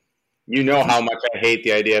 You know If you, how much I hate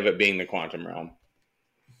the idea of it being the quantum realm.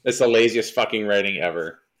 It's the laziest fucking writing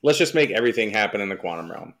ever. Let's just make everything happen in the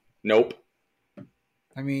quantum realm. Nope.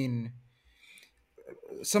 I mean,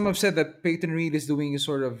 some have said that Peyton Reed is doing a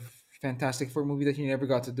sort of Fantastic Four movie that he never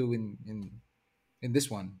got to do in this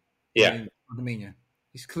one Yeah. in Quantumania.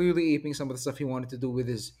 He's clearly aping some of the stuff he wanted to do with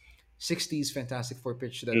his '60s Fantastic Four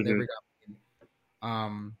pitch that Hmm. never got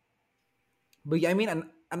made. But yeah, I mean,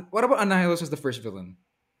 And what about Annihilus as the first villain?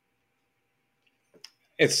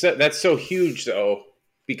 That's so huge though,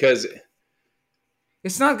 because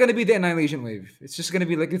It's not gonna be the Annihilation Wave. It's just gonna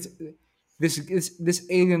be like this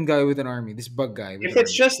alien guy with an army, this bug guy with if an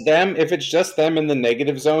it's army. just them, if it's just them in the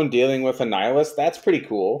negative zone dealing with a nihilist, that's pretty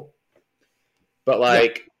cool. But Yeah,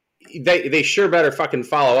 like, they sure better fucking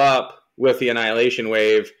follow up with the annihilation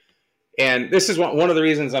wave. And this is one of the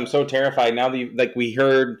reasons I'm so terrified now that like we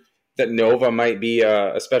heard that Nova might be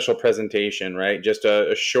a special presentation, right? Just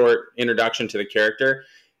a short introduction to the character.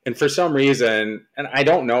 And for some reason, and I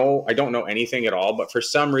don't know anything at all, but for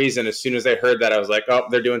some reason, as soon as I heard that, I was like, oh,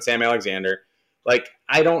 they're doing Sam Alexander. Like,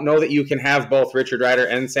 I don't know that you can have both Richard Rider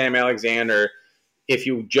and Sam Alexander if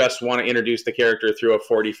you just want to introduce the character through a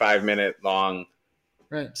 45-minute long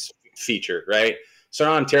right. feature, right? So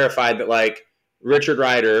now I'm terrified that like Richard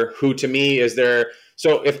Rider, who to me is their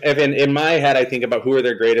so if in my head I think about who are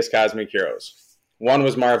their greatest cosmic heroes. One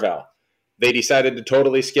was Marvel. They decided to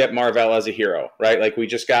totally skip Marvel as a hero, right? Like we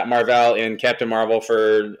just got Marvel in Captain Marvel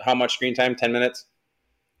for how much screen time? 10 minutes,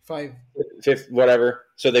 Five. fifth, whatever.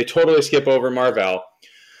 So they totally skip over Marvel.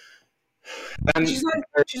 And She's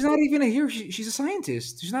not even a hero. She's a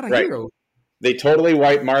scientist. She's not a right, hero. they totally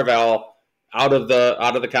wipe Marvel out of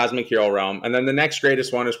the cosmic hero realm. And then the next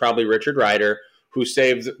greatest one is probably Richard Rider, who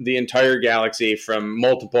saved the entire galaxy from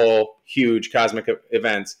multiple huge cosmic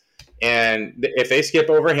events. And if they skip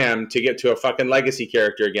over him to get to a fucking legacy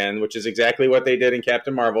character again, which is exactly what they did in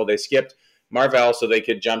Captain Marvel, they skipped Marvel so they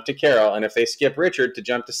could jump to Carol. And if they skip Richard to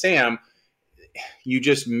jump to Sam, you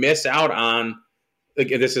just miss out on. Like,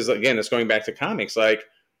 this is again, it's going back to comics. Like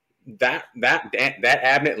that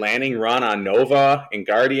Abnett landing run on Nova and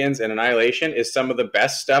Guardians and Annihilation is some of the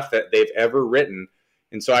best stuff that they've ever written.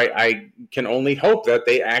 And so I can only hope that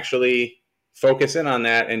they actually focus in on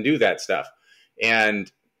that and do that stuff. And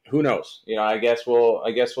who knows? You know, I guess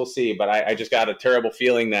we'll see. But I just got a terrible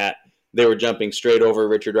feeling that they were jumping straight over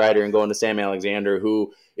Richard Rider and going to Sam Alexander,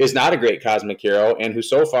 who is not a great cosmic hero and who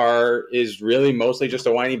so far is really mostly just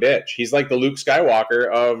a whiny bitch. He's like the Luke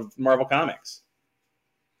Skywalker of Marvel Comics.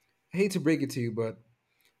 I hate to break it to you, but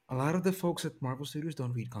a lot of the folks at Marvel Studios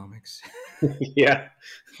don't read comics, Yeah,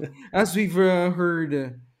 as we've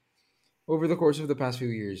heard over the course of the past few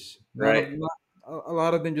years. right. A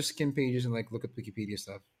lot of them just skim pages and like look at Wikipedia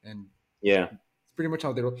stuff, and Yeah. it's pretty much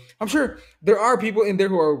how they roll. I'm sure there are people in there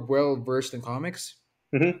who are well versed in comics,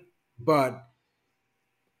 Hmm. but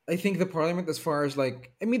I think the Parliament, as far as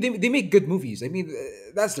like, I mean, they make good movies. I mean,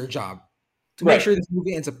 that's their job to make Right. sure this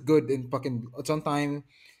movie ends up good and fucking it's on time.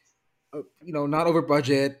 Not over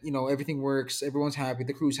budget. Everything works. Everyone's happy.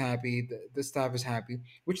 The crew's happy. The staff is happy,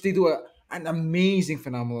 which they do an amazing,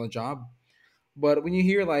 phenomenal job. But when you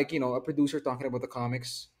hear like a producer talking about the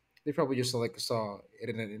comics, they probably just like saw it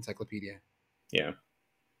in an encyclopedia. Yeah.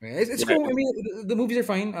 Yeah, it's Yeah. cool. I mean, the movies are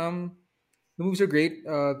fine. The movies are great.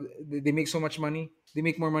 They make so much money. They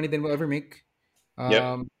make more money than we'll ever make.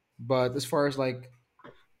 Yep. But as far as like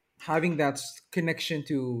having that connection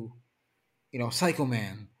to Psycho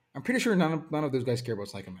Man, I'm pretty sure none of those guys care about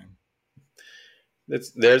Psycho Man.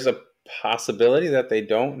 There's a possibility that they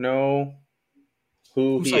don't know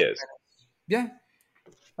who Who's he Psycho is. Man? Yeah,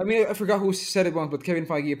 I mean, I forgot who said it once, but Kevin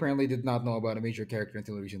Feige apparently did not know about a major character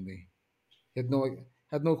until recently. He had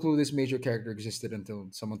no clue this major character existed until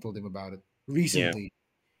someone told him about it Yeah. recently.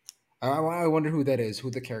 I wonder who that is, who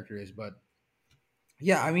the character is, but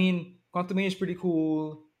yeah, I mean, Quantumania is pretty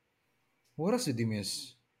cool. What else did you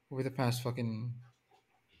miss over the past fucking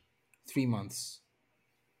 3 months?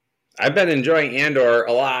 I've been enjoying Andor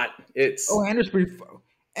a lot. Oh, It's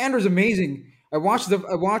Andor's amazing. I watched the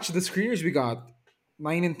screeners we got,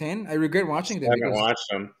 9 and 10. I regret watching I them haven't because watched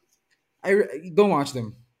them. don't watch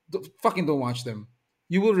them. Fucking don't watch them.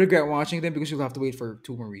 You will regret watching them because you'll have to wait for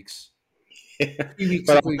 2 more weeks, 3 weeks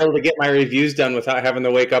But if I'll be we. able to get my reviews done without having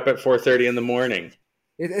to wake up at 4:30 in the morning.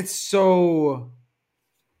 It's so.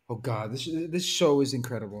 Oh God, this show is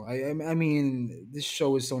incredible. I mean, this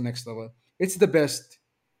show is so next level. It's the best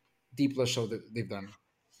D plus show that they've done.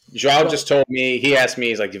 Joao But just told me, he asked me,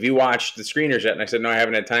 he's like, have you watched the screeners yet? And I said, no, I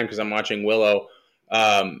haven't had time because I'm watching Willow.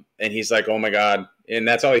 And he's like, oh my God. And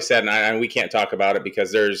that's all he said. And we can't talk about it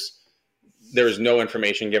because there's no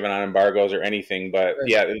information given on embargoes or anything. But right.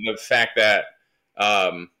 yeah, the fact that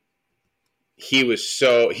um, he was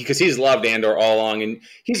so, because he's loved Andor all along and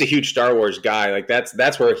he's a huge Star Wars guy. Like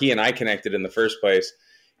that's where he and I connected in the first place.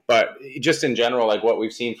 But just in general, like what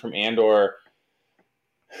we've seen from Andor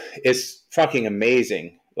is fucking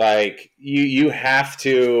amazing. Like you have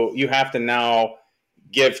to now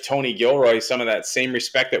give Tony Gilroy some of that same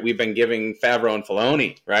respect that we've been giving Favreau and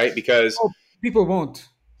Filoni, right? Because Oh, people won't.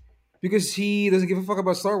 because he doesn't give a fuck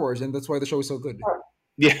about Star Wars, and that's why the show is so good.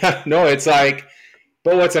 Yeah, no, it's like,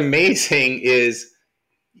 but what's amazing is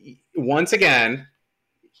once again,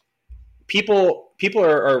 people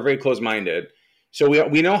are very close minded. So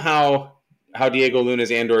we know how Diego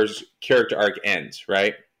Luna's Andor's character arc ends,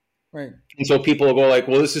 right? Right. And so people will go like,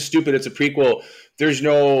 well, this is stupid. It's a prequel. There's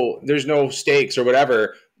no stakes or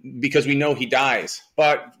whatever because we know he dies.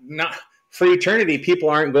 But not for eternity, people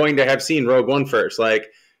aren't going to have seen Rogue One first. Like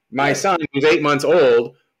my Right. son, who's 8 months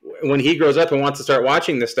old, when he grows up and wants to start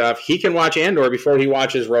watching this stuff, he can watch Andor before he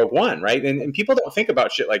watches Rogue One, right? And people don't think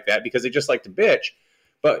about shit like that because they just like to bitch.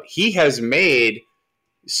 But he has made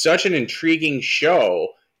such an intriguing show,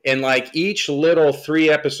 and like each little 3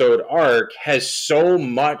 episode arc has so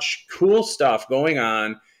much cool stuff going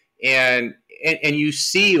on, and you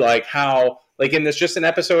see like how like in this just in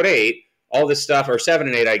episode 8 all this stuff, or 7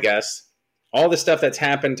 and 8 I guess, all the stuff that's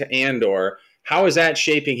happened to Andor, how is that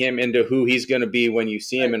shaping him into who he's going to be when you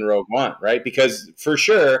see him Right. in Rogue One, right? Because for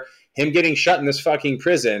sure him getting shut in this fucking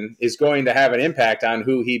prison is going to have an impact on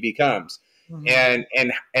who he becomes. Mhm.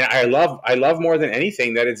 And I love more than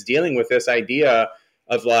anything that it's dealing with this idea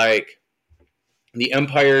of like the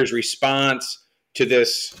Empire's response to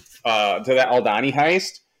this to that Aldani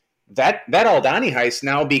heist. That Aldani heist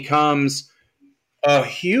now becomes a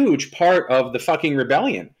huge part of the fucking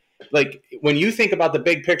rebellion. Like when you think about the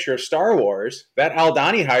big picture of Star Wars, that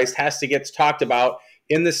Aldani heist has to get talked about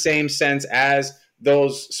in the same sense as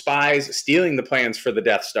those spies stealing the plans for the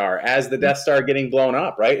Death Star, as the Death Star getting blown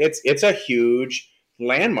up, right? It's a huge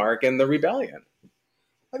landmark in the rebellion.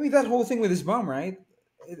 I mean, that whole thing with his mom, right?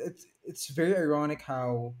 It's very ironic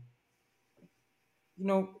how, you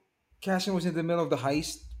know, Cassian was in the middle of the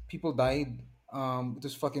heist. People died. It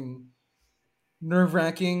was fucking nerve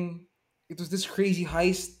wracking. It was this crazy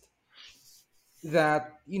heist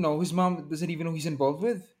that, his mom doesn't even know he's involved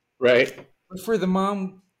with. Right? But for the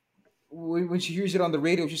mom, when she hears it on the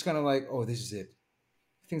radio, she's kind of like, "Oh, this is it.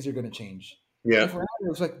 Things are gonna change." And Yeah. for her, it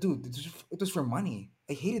was like, "Dude, it was for money.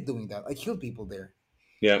 I hated doing that. I killed people there."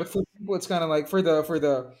 Yeah. But for people, it's kind of like for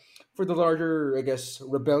the larger, I guess,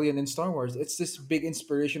 rebellion in Star Wars. It's this big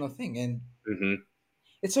inspirational thing, and Mm-hmm.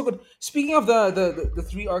 it's so good. Speaking of the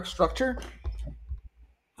three arc structure,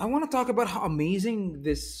 I want to talk about how amazing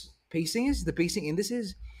this pacing is. The pacing in this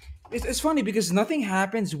is. It's funny because nothing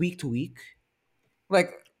happens week to week.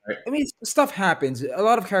 Like, Right. I mean, stuff happens. A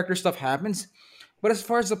lot of character stuff happens, but as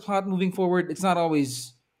far as the plot moving forward, it's not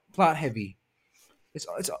always plot heavy.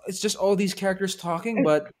 It's just all these characters talking,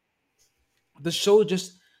 but the show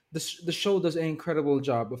just the show does an incredible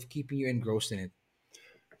job of keeping you engrossed in it.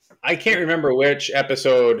 I can't remember which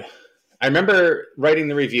episode. I remember writing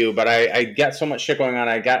the review, but I got so much shit going on.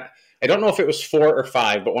 I don't know if it was 4 or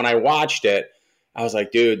 5, but when I watched it, I was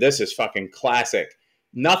like, dude, this is fucking classic.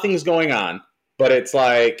 Nothing's going on, but it's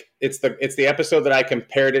like it's the episode that I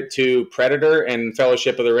compared it to Predator and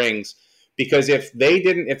Fellowship of the Rings, because if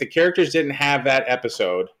the characters didn't have that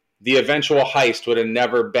episode, the eventual heist would have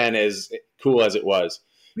never been as cool as it was.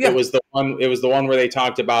 It Yeah, was the one. It was the one where they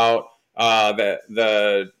talked about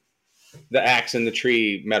the axe in the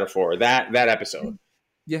tree metaphor. That episode.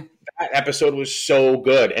 yeah. That episode was so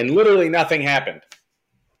good, and literally nothing happened.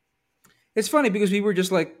 It's funny because we were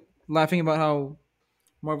just like laughing about how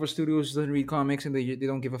Marvel Studios doesn't read comics and they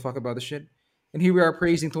don't give a fuck about the shit. And here we are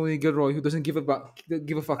praising Tony Gilroy, who doesn't give a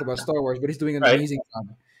fuck about Star Wars, but he's doing an Right? amazing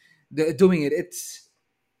job. Doing it. It's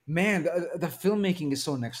man, the filmmaking is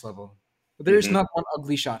so next level. But there is Mm-hmm. not one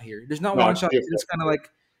ugly shot here. There's not No, one it's shot that's beautiful. kind of like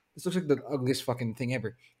this looks like the ugliest fucking thing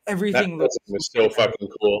ever. That Everything looks prison so was still cinematic. fucking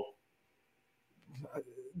cool.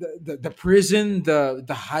 The prison, the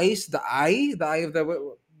heist, the eye of the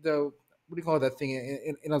what do you call that thing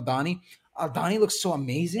in Aldani? Aldani looks so Oh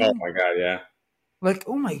amazing. my god, yeah. Like,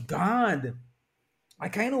 oh my god, I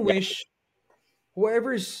kind of Yeah. wish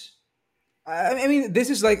whoever's. I mean, this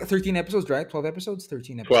is like 13 episodes, right? 12 episodes,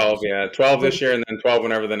 13 12, episodes. yeah. 12 So, this year and then 12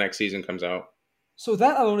 whenever the next season comes out. so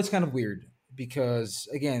that alone is kind of weird because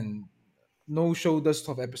again, no show does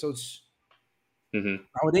 12 episodes Hmm.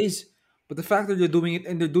 nowadays. But the fact that they're doing it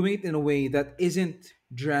and they're doing it in a way that isn't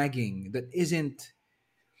dragging, that isn't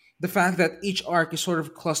the fact that each arc is sort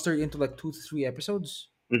of clustered into like 2 to 3 episodes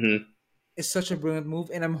Hmm. is such a brilliant move.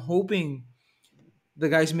 And I'm hoping the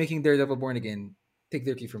guys making Daredevil Born Again take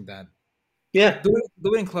their cue from that. Yeah.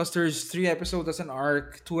 Doing clusters, 3 episodes as an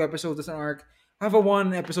arc, 2 episodes as an arc. Have a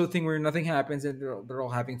 1 episode thing where nothing happens and they're all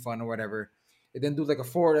having fun or whatever. And then do like a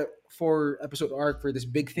four episode arc for this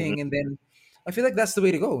big Hmm. thing, and then I feel like that's the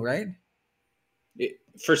way to go, right?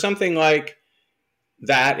 For something like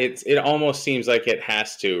that, it almost seems like it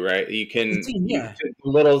has to, right? You can Yeah. the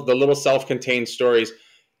little self-contained stories.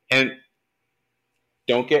 And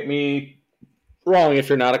don't get me wrong if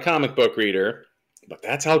you're not a comic book reader, but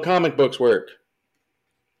that's how comic books work.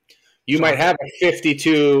 You So might have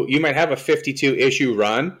a 52 issue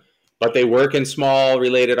run, but they work in small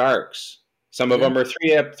related arcs. Some of yeah. them are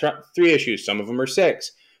three issues, some of them are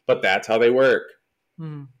six, but that's how they work.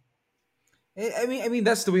 Hmm. I mean,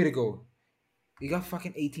 that's the way to go. You got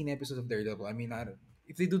fucking 18 episodes of Daredevil. I mean, I don't,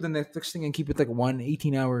 if they do the Netflix thing and keep it like one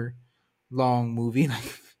 18-hour long movie,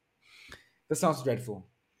 like that sounds dreadful.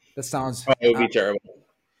 That sounds Oh, it would be terrible.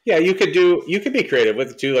 Yeah, you could be creative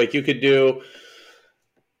with it too. Like you could do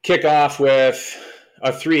kick off with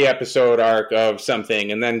a 3 episode arc of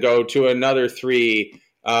something and then go to another three,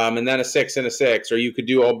 and then a six and a six, or you could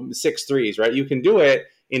do all 6 threes, right? You can do it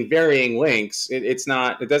in varying lengths. It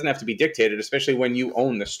doesn't have to be dictated, especially when you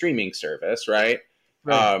own the streaming service, right?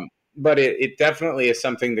 right. But it definitely is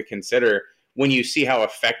something to consider when you see how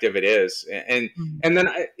effective it is. Mhm. And then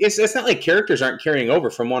it's not like characters aren't carrying over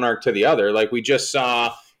from one arc to the other. Like we just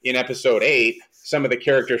saw in episode 8, some of the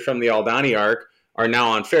characters from the Aldani arc are now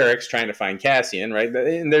on Ferrix trying to find Cassian, right?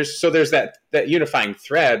 And there's that unifying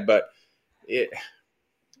thread, but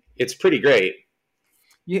it's pretty great.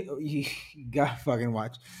 You gotta fucking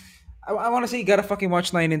watch. I want to say you gotta fucking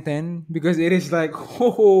watch 9 and 10 because it is like,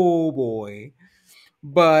 oh boy.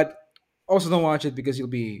 But also don't watch it because you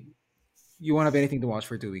won't have anything to watch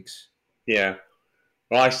for 2 weeks. Yeah.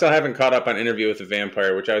 Well, I still haven't caught up on Interview with the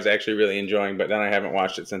Vampire, which I was actually really enjoying, but then I haven't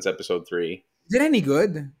watched it since episode 3. Is it any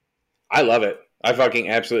good? I love it. I fucking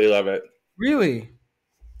absolutely love it. Really?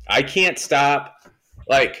 I can't stop.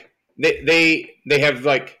 Like they have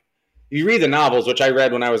like you read the novels, which I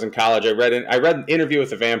read when I was in college. I read Interview with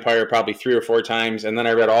the Vampire probably 3 or 4 times, and then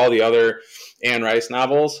I read all the other Anne Rice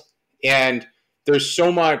novels. And there's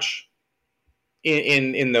so much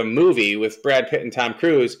in the movie with Brad Pitt and Tom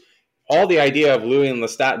Cruise. All the idea of Louis and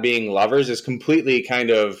Lestat being lovers is completely kind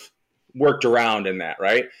of worked around in that,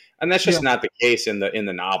 right? And that's just Yeah. not the case in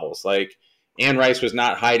the novels. Like Anne Rice was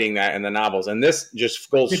not hiding that in the novels, and this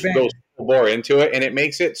just They goes bang. full bore into it, and it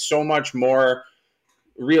makes it so much more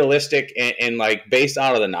realistic and like based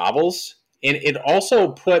out of the novels. And it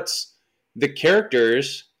also puts the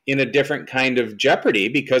characters in a different kind of jeopardy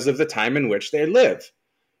because of the time in which they live.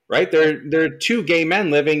 Right? They're two gay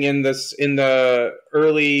men living in the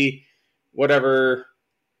early whatever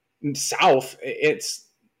South. It's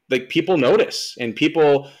like people notice and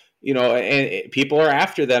people and people are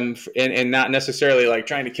after them and not necessarily like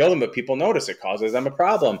trying to kill them, but people notice it causes them a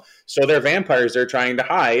problem. So they're vampires they're trying to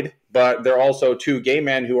hide, but they're also two gay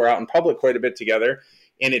men who are out in public quite a bit together,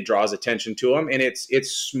 and it draws attention to them, and it's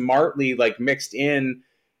smartly like mixed in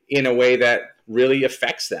a way that really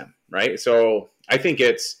affects them, right? So I think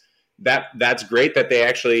that's great that they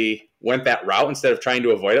actually went that route instead of trying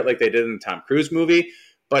to avoid it like they did in the Tom Cruise movie.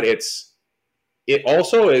 But it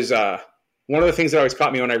also is one of the things that always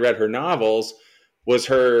caught me when I read her novels was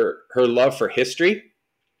her love for history,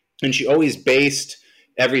 and she always based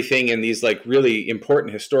everything in these like really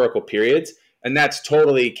important historical periods, and that's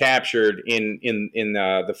totally captured in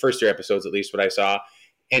the first 3 episodes, at least what I saw.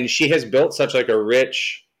 And she has built such like a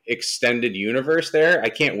rich extended universe there. I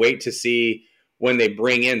can't wait to see when they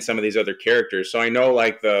bring in some of these other characters. So I know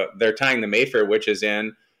like they're tying the Mayfair Witches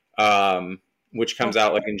in, which comes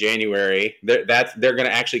out like in January. They're going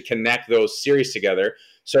to actually connect those series together.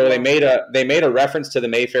 So they made a reference to the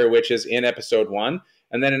Mayfair Witches in episode 1,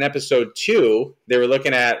 and then in episode 2 they were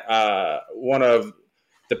looking at one of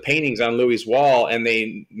the paintings on Louis' wall, and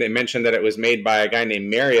they mentioned that it was made by a guy named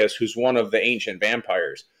Marius, who's one of the ancient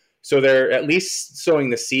vampires. So they're at least sowing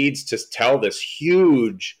the seeds to tell this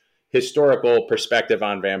huge historical perspective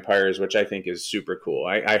on vampires, which I think is super cool.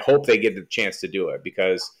 I hope they get the chance to do it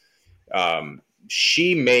because um,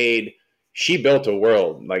 she built a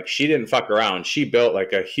world. Like she didn't fuck around. She built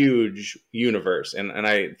like a huge universe, and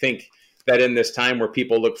I think that in this time where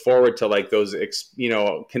people look forward to like those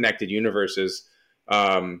connected universes,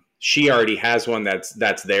 she already has one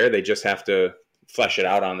that's there. They just have to flesh it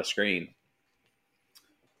out on the screen.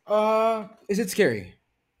 Is it scary?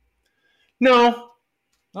 No,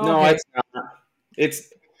 Oh, no, okay. it's not.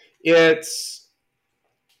 It's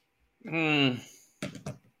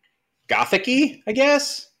gothic-y, I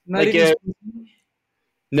guess. Not Like even. it.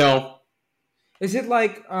 No, Is it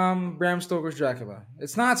like Bram Stoker's Dracula?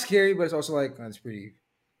 It's not scary, but it's also like it's pretty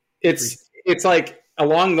creepy. it's like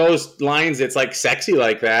along those lines. It's like sexy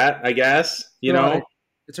like that, I guess. Erotic.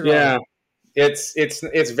 It's erotic. Yeah.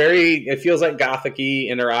 It's very. It feels like gothic-y,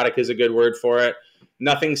 and erotic is a good word for it.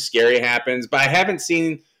 Nothing scary happens, but I haven't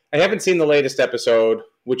seen the latest episode,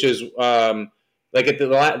 which is Like at the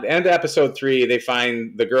end of episode 3, they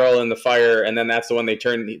find the girl in the fire, and then that's the one they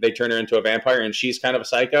turn her into a vampire, and she's kind of a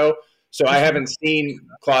psycho. So I Kristen, haven't seen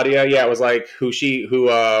Claudia. Yeah, it was like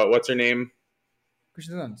what's her name?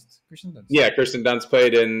 Kristen Dunst. Kristen Dunst. Yeah, Kirsten Dunst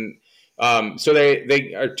played in. So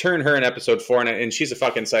they turn her in episode 4, and she's a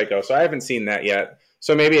fucking psycho. So I haven't seen that yet.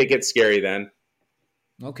 So maybe it gets scary then.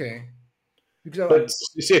 Okay. But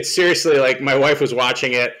it's seriously like my wife was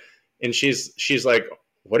watching it, and she's like,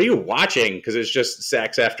 "What are you watching?" Because it's just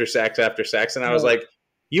sex after sex after sex, and I was like,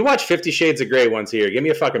 "You watch 50 Shades of Grey once a year. Give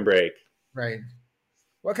me a fucking break." Right.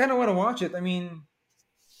 Well, I kind of want to watch it. I mean,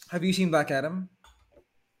 have you seen Black Adam?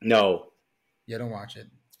 No. Yeah, don't watch it.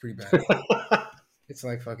 It's pretty bad. It's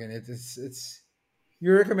like fucking. It's.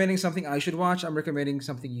 You're recommending something I should watch. I'm recommending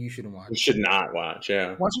something you shouldn't watch. You should not watch.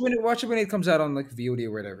 Yeah. Watch it when it comes out on like VOD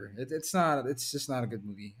or whatever. It's not. It's just not a good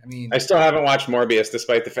movie. I mean, I still haven't watched Morbius,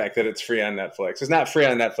 despite the fact that it's free on Netflix. It's not free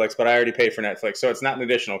on Netflix, but I already pay for Netflix, so it's not an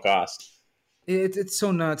additional cost. it's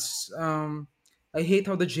so nuts. I hate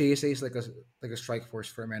how the JSA is like a strike force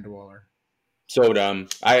for Amanda Waller. So dumb.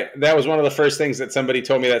 That was one of the first things that somebody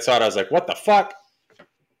told me that saw it. I was like, "What the fuck?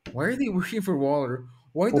 Why are they working for Waller?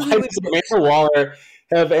 Why Why does Amanda Waller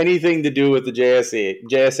have anything to do with the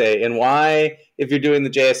JSA? And why, if you're doing the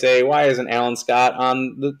JSA, why isn't Alan Scott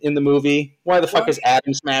in the movie? Why the fuck is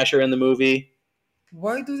Adam Smasher in the movie?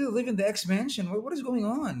 Why do they live in the X Mansion? What is going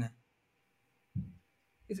on?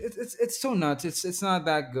 It's so nuts. It's not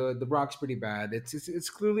that good. The Brock's pretty bad. It's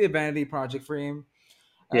clearly a vanity project for him.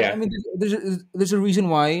 Yeah. I mean, there's a reason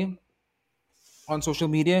why on social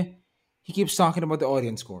media he keeps talking about the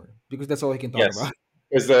audience score because that's all he can talk about.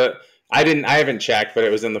 I haven't checked, but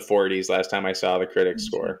it was in the 40s last time I saw the critics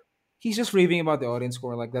score. He's just raving about the audience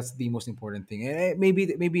score like that's the most important thing. And maybe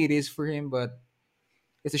it is for him, but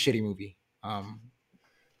it's a shitty movie.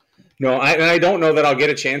 No, I don't know that I'll get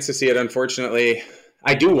a chance to see it. Unfortunately,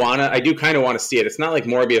 I do kind of want to see it. It's not like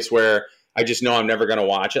Morbius where I just know I'm never going to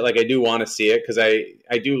watch it. Like I do want to see it because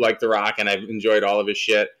I do like The Rock and I've enjoyed all of his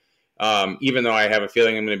shit. Even though I have a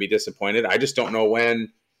feeling I'm going to be disappointed, I just don't know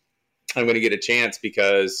when I'm going to get a chance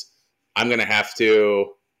because I'm going to have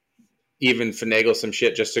to even finagle some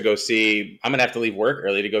shit just to go see. I'm going to have to leave work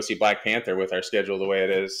early to go see Black Panther with our schedule the way it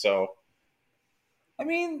is. So, I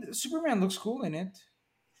mean, Superman looks cool in it.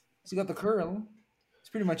 He's got the curl. It's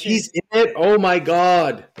pretty much he's in it. Oh my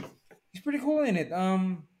god, he's pretty cool in it.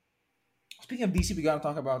 Speaking of DC, we got to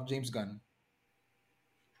talk about James Gunn.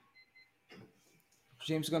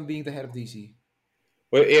 James Gunn being the head of DC.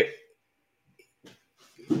 Well,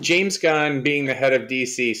 James Gunn being the head of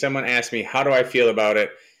DC, someone asked me, how do I feel about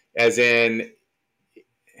it? As in,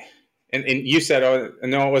 and you said, oh,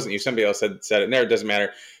 no, it wasn't you. Somebody else said it. No, it doesn't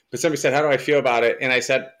matter. But somebody said, how do I feel about it? And I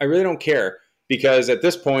said, I really don't care because at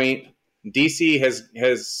this point, DC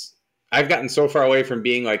has I've gotten so far away from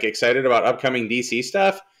being like excited about upcoming DC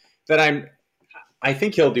stuff that I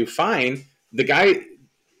think he'll do fine. The guy,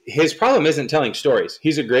 his problem isn't telling stories.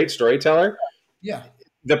 He's a great storyteller. Yeah.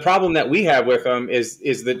 The problem that we have with him is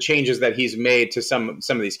the changes that he's made to some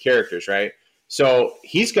of these characters, right? So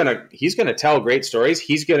he's gonna tell great stories.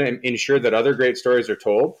 He's gonna ensure that other great stories are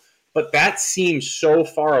told. But that seems so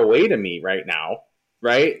far away to me right now,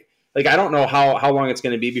 right? Like I don't know how long it's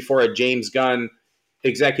going to be before a James Gunn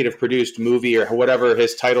executive produced movie or whatever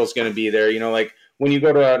his title's going to be there. You know, like when you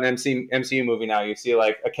go to an MCU movie now, you see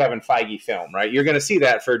like a Kevin Feige film, right? You're going to see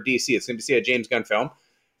that for DC. It's going to see a James Gunn film.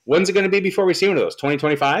 When's it going to be before we see one of those?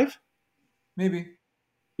 2025? Maybe.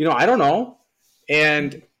 You know, I don't know.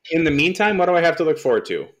 And in the meantime, what do I have to look forward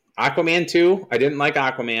to? Aquaman 2. I didn't like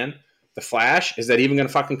Aquaman. The Flash. Is that even going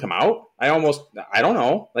to fucking come out? I don't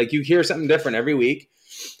know. Like you hear something different every week.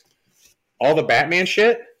 All the Batman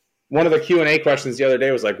shit. One of the Q&A questions the other day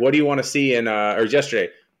was like, what do you want to see in, or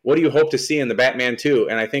yesterday, what do you hope to see in the Batman 2?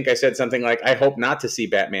 And I think I said something like, I hope not to see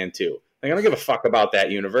Batman 2. Like, I don't give a fuck about that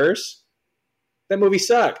universe. That movie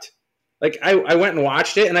sucked. Like, I went and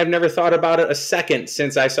watched it, and I've never thought about it a second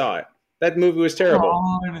since I saw it. That movie was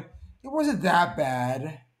terrible. It wasn't that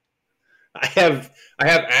bad. I have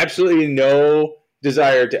absolutely no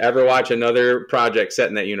desire to ever watch another project set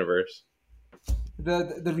in that universe.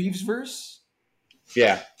 The Reeves verse?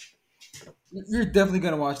 Yeah. You're definitely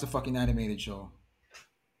gonna watch the fucking animated show.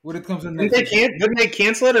 When it comes to Netflix. Didn't they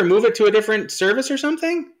cancel it or move it to a different service or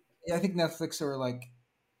something? Yeah, I think Netflix or like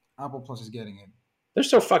Apple Plus is getting it. They're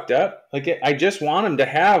so fucked up. Like I just want them to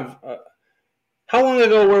have. How long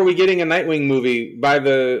ago were we getting a Nightwing movie by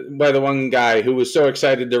the one guy who was so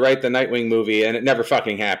excited to write the Nightwing movie and it never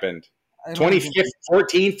fucking happened?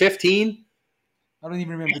 2014, 15? I don't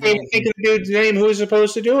even remember. I can't even think of the dude's name who was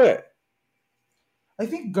supposed to do it. I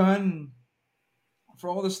think Gunn for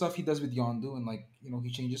all the stuff he does with Yondu and like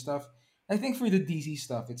he changes stuff. I think for the DC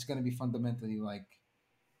stuff, it's gonna be fundamentally like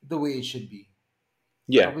the way it should be.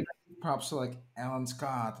 Yeah. Probably props to like Alan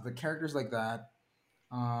Scott, the characters like that.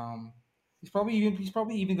 Um, he's probably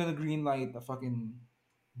even gonna green light a fucking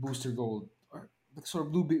Booster Gold or like sort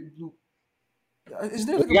of blue. Isn't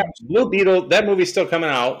there We like a got Blue Beetle. That movie's still coming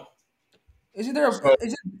out. isn't there a So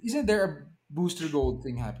isn't there a Booster Gold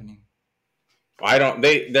thing happening? I don't.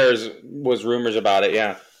 There's was rumors about it.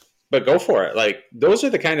 Yeah, but go for it. Like those are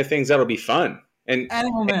the kind of things that'll be fun.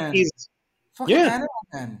 Animal And Man, he's fucking yeah, Animal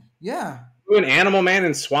Man, yeah. do an Animal Man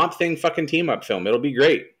and Swamp Thing fucking team up film. It'll be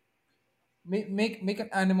great. Make an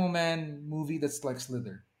Animal Man movie that's like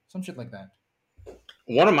Slither, some shit like that.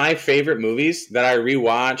 One of my favorite movies that I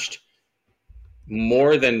rewatched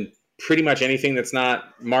more than pretty much anything that's not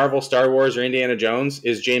Marvel, Star Wars, or Indiana Jones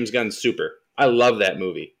is James Gunn's Super. I love that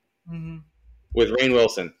movie Mm-hmm. with Rainn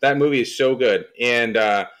Wilson. That movie is so good. And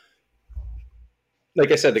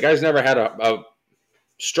like I said, the guy's never had a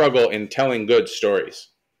struggle in telling good stories.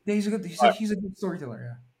 Yeah, he's a good he's a good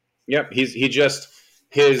storyteller. Yep, he just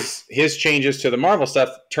his changes to the Marvel stuff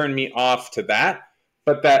turned me off to that.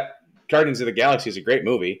 But that Guardians of the Galaxy is a great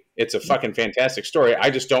movie. It's a Yeah, fucking fantastic story. I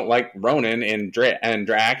just don't like Ronan and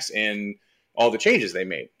Drax and all the changes they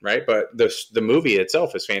made, right? But the movie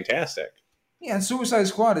itself is fantastic. yeah, and Suicide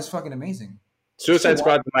Squad is fucking amazing. It's Suicide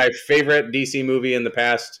Squad is my favorite DC movie in the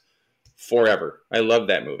past forever. I love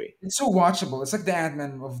that movie. it's so watchable. It's like the Ant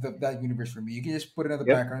Man of that universe for me. You can just put it in the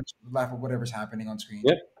Yep. background, laugh at whatever's happening on screen.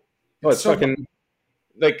 Yep. Oh, It's it's so fucking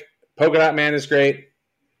like Polka Dot Man is great.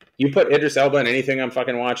 You put Idris Elba in anything, I'm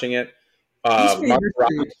fucking watching it. Mark Peacemaker's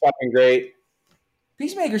great. Roberts fucking great.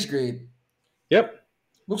 Peacemaker's great. Yep.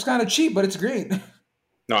 Looks kind of cheap, but it's great.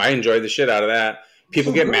 No, I enjoyed the shit out of that. It's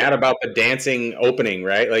People so get good, mad about the dancing opening,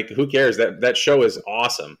 right? Like, who cares? That show is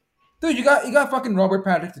awesome. dude. You got fucking Robert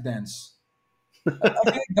Patrick to dance. I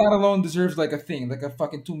think that alone deserves like a thing, like a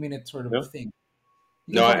fucking 2 minute sort of No, thing.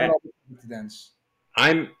 You no, get fucking Robert Patrick to dance.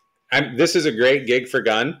 I'm, I'm. This is a great gig for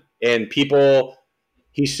Gunn, and people.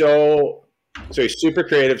 He's so he's super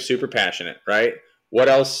creative, super passionate, right? What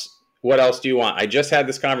else? What else do you want? I just had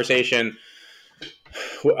this conversation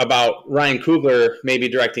about Ryan Coogler maybe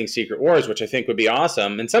directing Secret Wars, which I think would be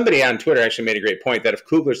awesome. And somebody on Twitter actually made a great point that if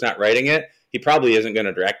Coogler's not writing it, he probably isn't going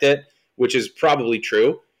to direct it, which is probably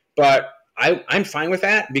true. But I'm fine with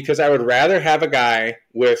that because I would rather have a guy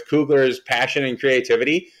with Coogler's passion and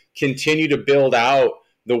creativity continue to build out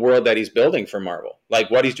the world that he's building for Marvel, like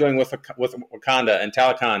what he's doing with Wakanda and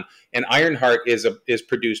Talokan, and Ironheart is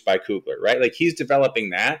produced by Coogler, right? Like he's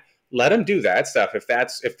developing that. Let him do that stuff if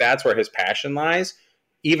that's where his passion lies.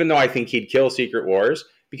 Even though I think he'd kill Secret Wars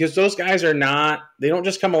because those guys are not, they don't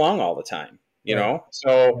just come along all the time, you Right. know.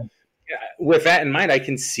 So with that in mind, I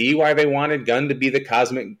can see why they wanted Gunn to be the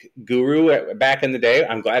cosmic guru back in the day.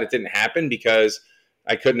 I'm glad it didn't happen because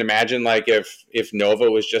I couldn't imagine like if Nova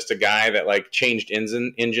was just a guy that like changed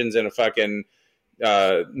engines in a fucking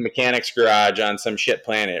mechanics garage on some shit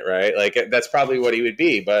planet, right? Like that's probably what he would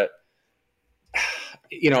be. But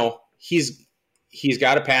you know, he's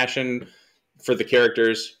got a passion for the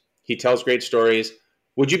characters. He tells great stories.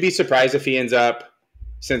 Would you be surprised if he ends up,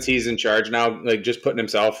 since he's in charge now, like just putting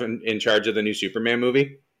himself in charge of the new Superman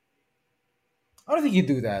movie? I don't think you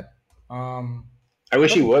do that. I I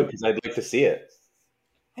wish don't he think. would because I'd like to see it.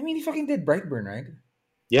 I mean, he fucking did Brightburn, right?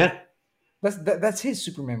 Yeah. That's his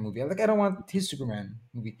Superman movie. Like, I don't want his Superman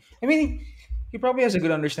movie. I mean, he probably has a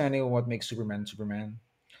good understanding of what makes Superman Superman.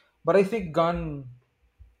 But I think Gunn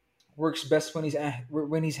works best when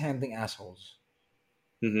he's handling assholes.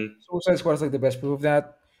 Hmm. Suicide Squad is like the best proof of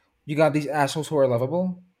that. You got these assholes who are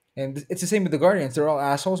lovable, and it's the same with the Guardians. They're all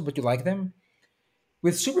assholes, but you like them.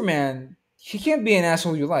 With Superman, he can't be an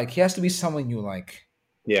asshole you like. He has to be someone you like.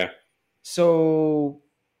 Yeah. So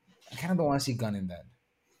I kind of don't want to see Gunn in that.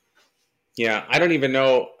 Yeah. I don't even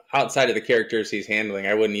know outside of the characters he's handling.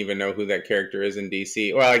 I wouldn't even know who that character is in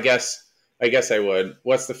DC. Well, I guess I would.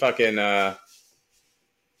 What's the fucking? Oh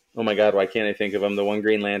my god, why can't I think of him? The one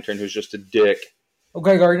Green Lantern who's just a dick.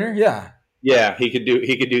 Okay, Gardner, yeah. Yeah, he could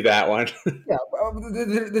do that one. Yeah,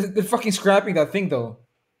 they're fucking scrapping that thing though.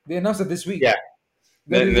 They announced it this week. Yeah.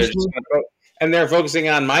 They're Then they're just just and they're focusing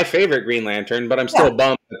on my favorite Green Lantern, but I'm yeah. still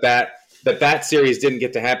bummed that series didn't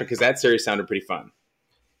get to happen because that series sounded pretty fun.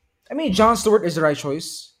 I mean, John Stewart is the right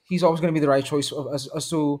choice. He's always going to be the right choice as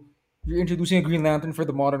to you're introducing a Green Lantern for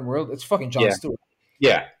the modern world. It's fucking John Yeah, Stewart.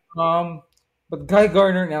 yeah, Um, but Guy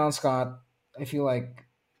Gardner and Alan Scott, I feel like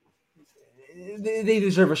they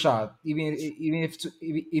deserve a shot, even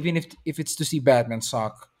if it's to see Batman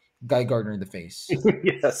sock Guy Gardner in the face.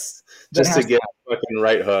 yes, That just to has to get a fucking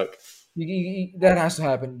right hook. That has to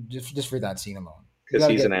happen just for that scene alone. You because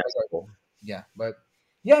gotta he's get an like, asshole. yeah, but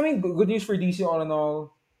yeah, I mean, good news for DC all in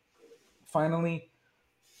all. Finally,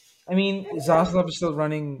 I mean, Zaslav is still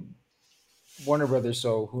running Warner Brothers,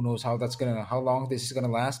 so who knows how long this is gonna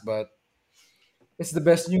last. But it's the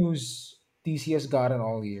best news DC has gotten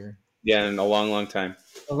all year, Yeah, in a long, long time.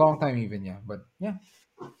 a long time even. Yeah, but yeah.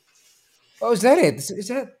 Oh, is that it?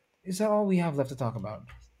 Is that all we have left to talk about?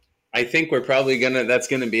 I think we're probably that's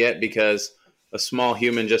gonna be it because a small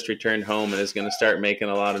human just returned home and is gonna start making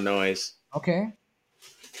a lot of noise. Okay.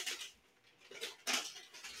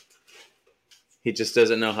 He just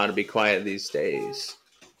doesn't know how to be quiet these days.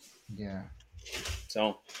 Yeah.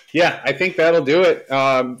 So yeah, I think that'll do it.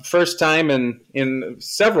 First time in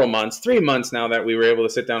several months, 3 months now that we were able to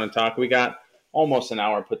sit down and talk. We got almost an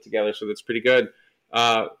hour put together, so that's pretty good.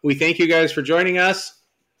 We thank you guys for joining us.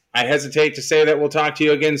 I hesitate to say that we'll talk to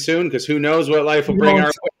you again soon because who knows what life will We bring our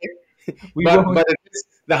won't. way. We But won't.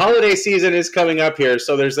 the holiday season is coming up here,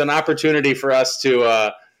 so there's an opportunity for us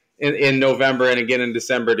to in November and again in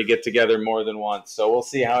December to get together more than once. So we'll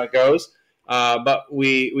see how it goes. But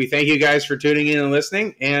we thank you guys for tuning in and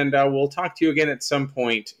listening, and we'll talk to you again at some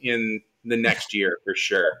point in the next year for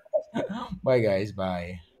sure. Bye, guys.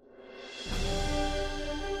 Bye.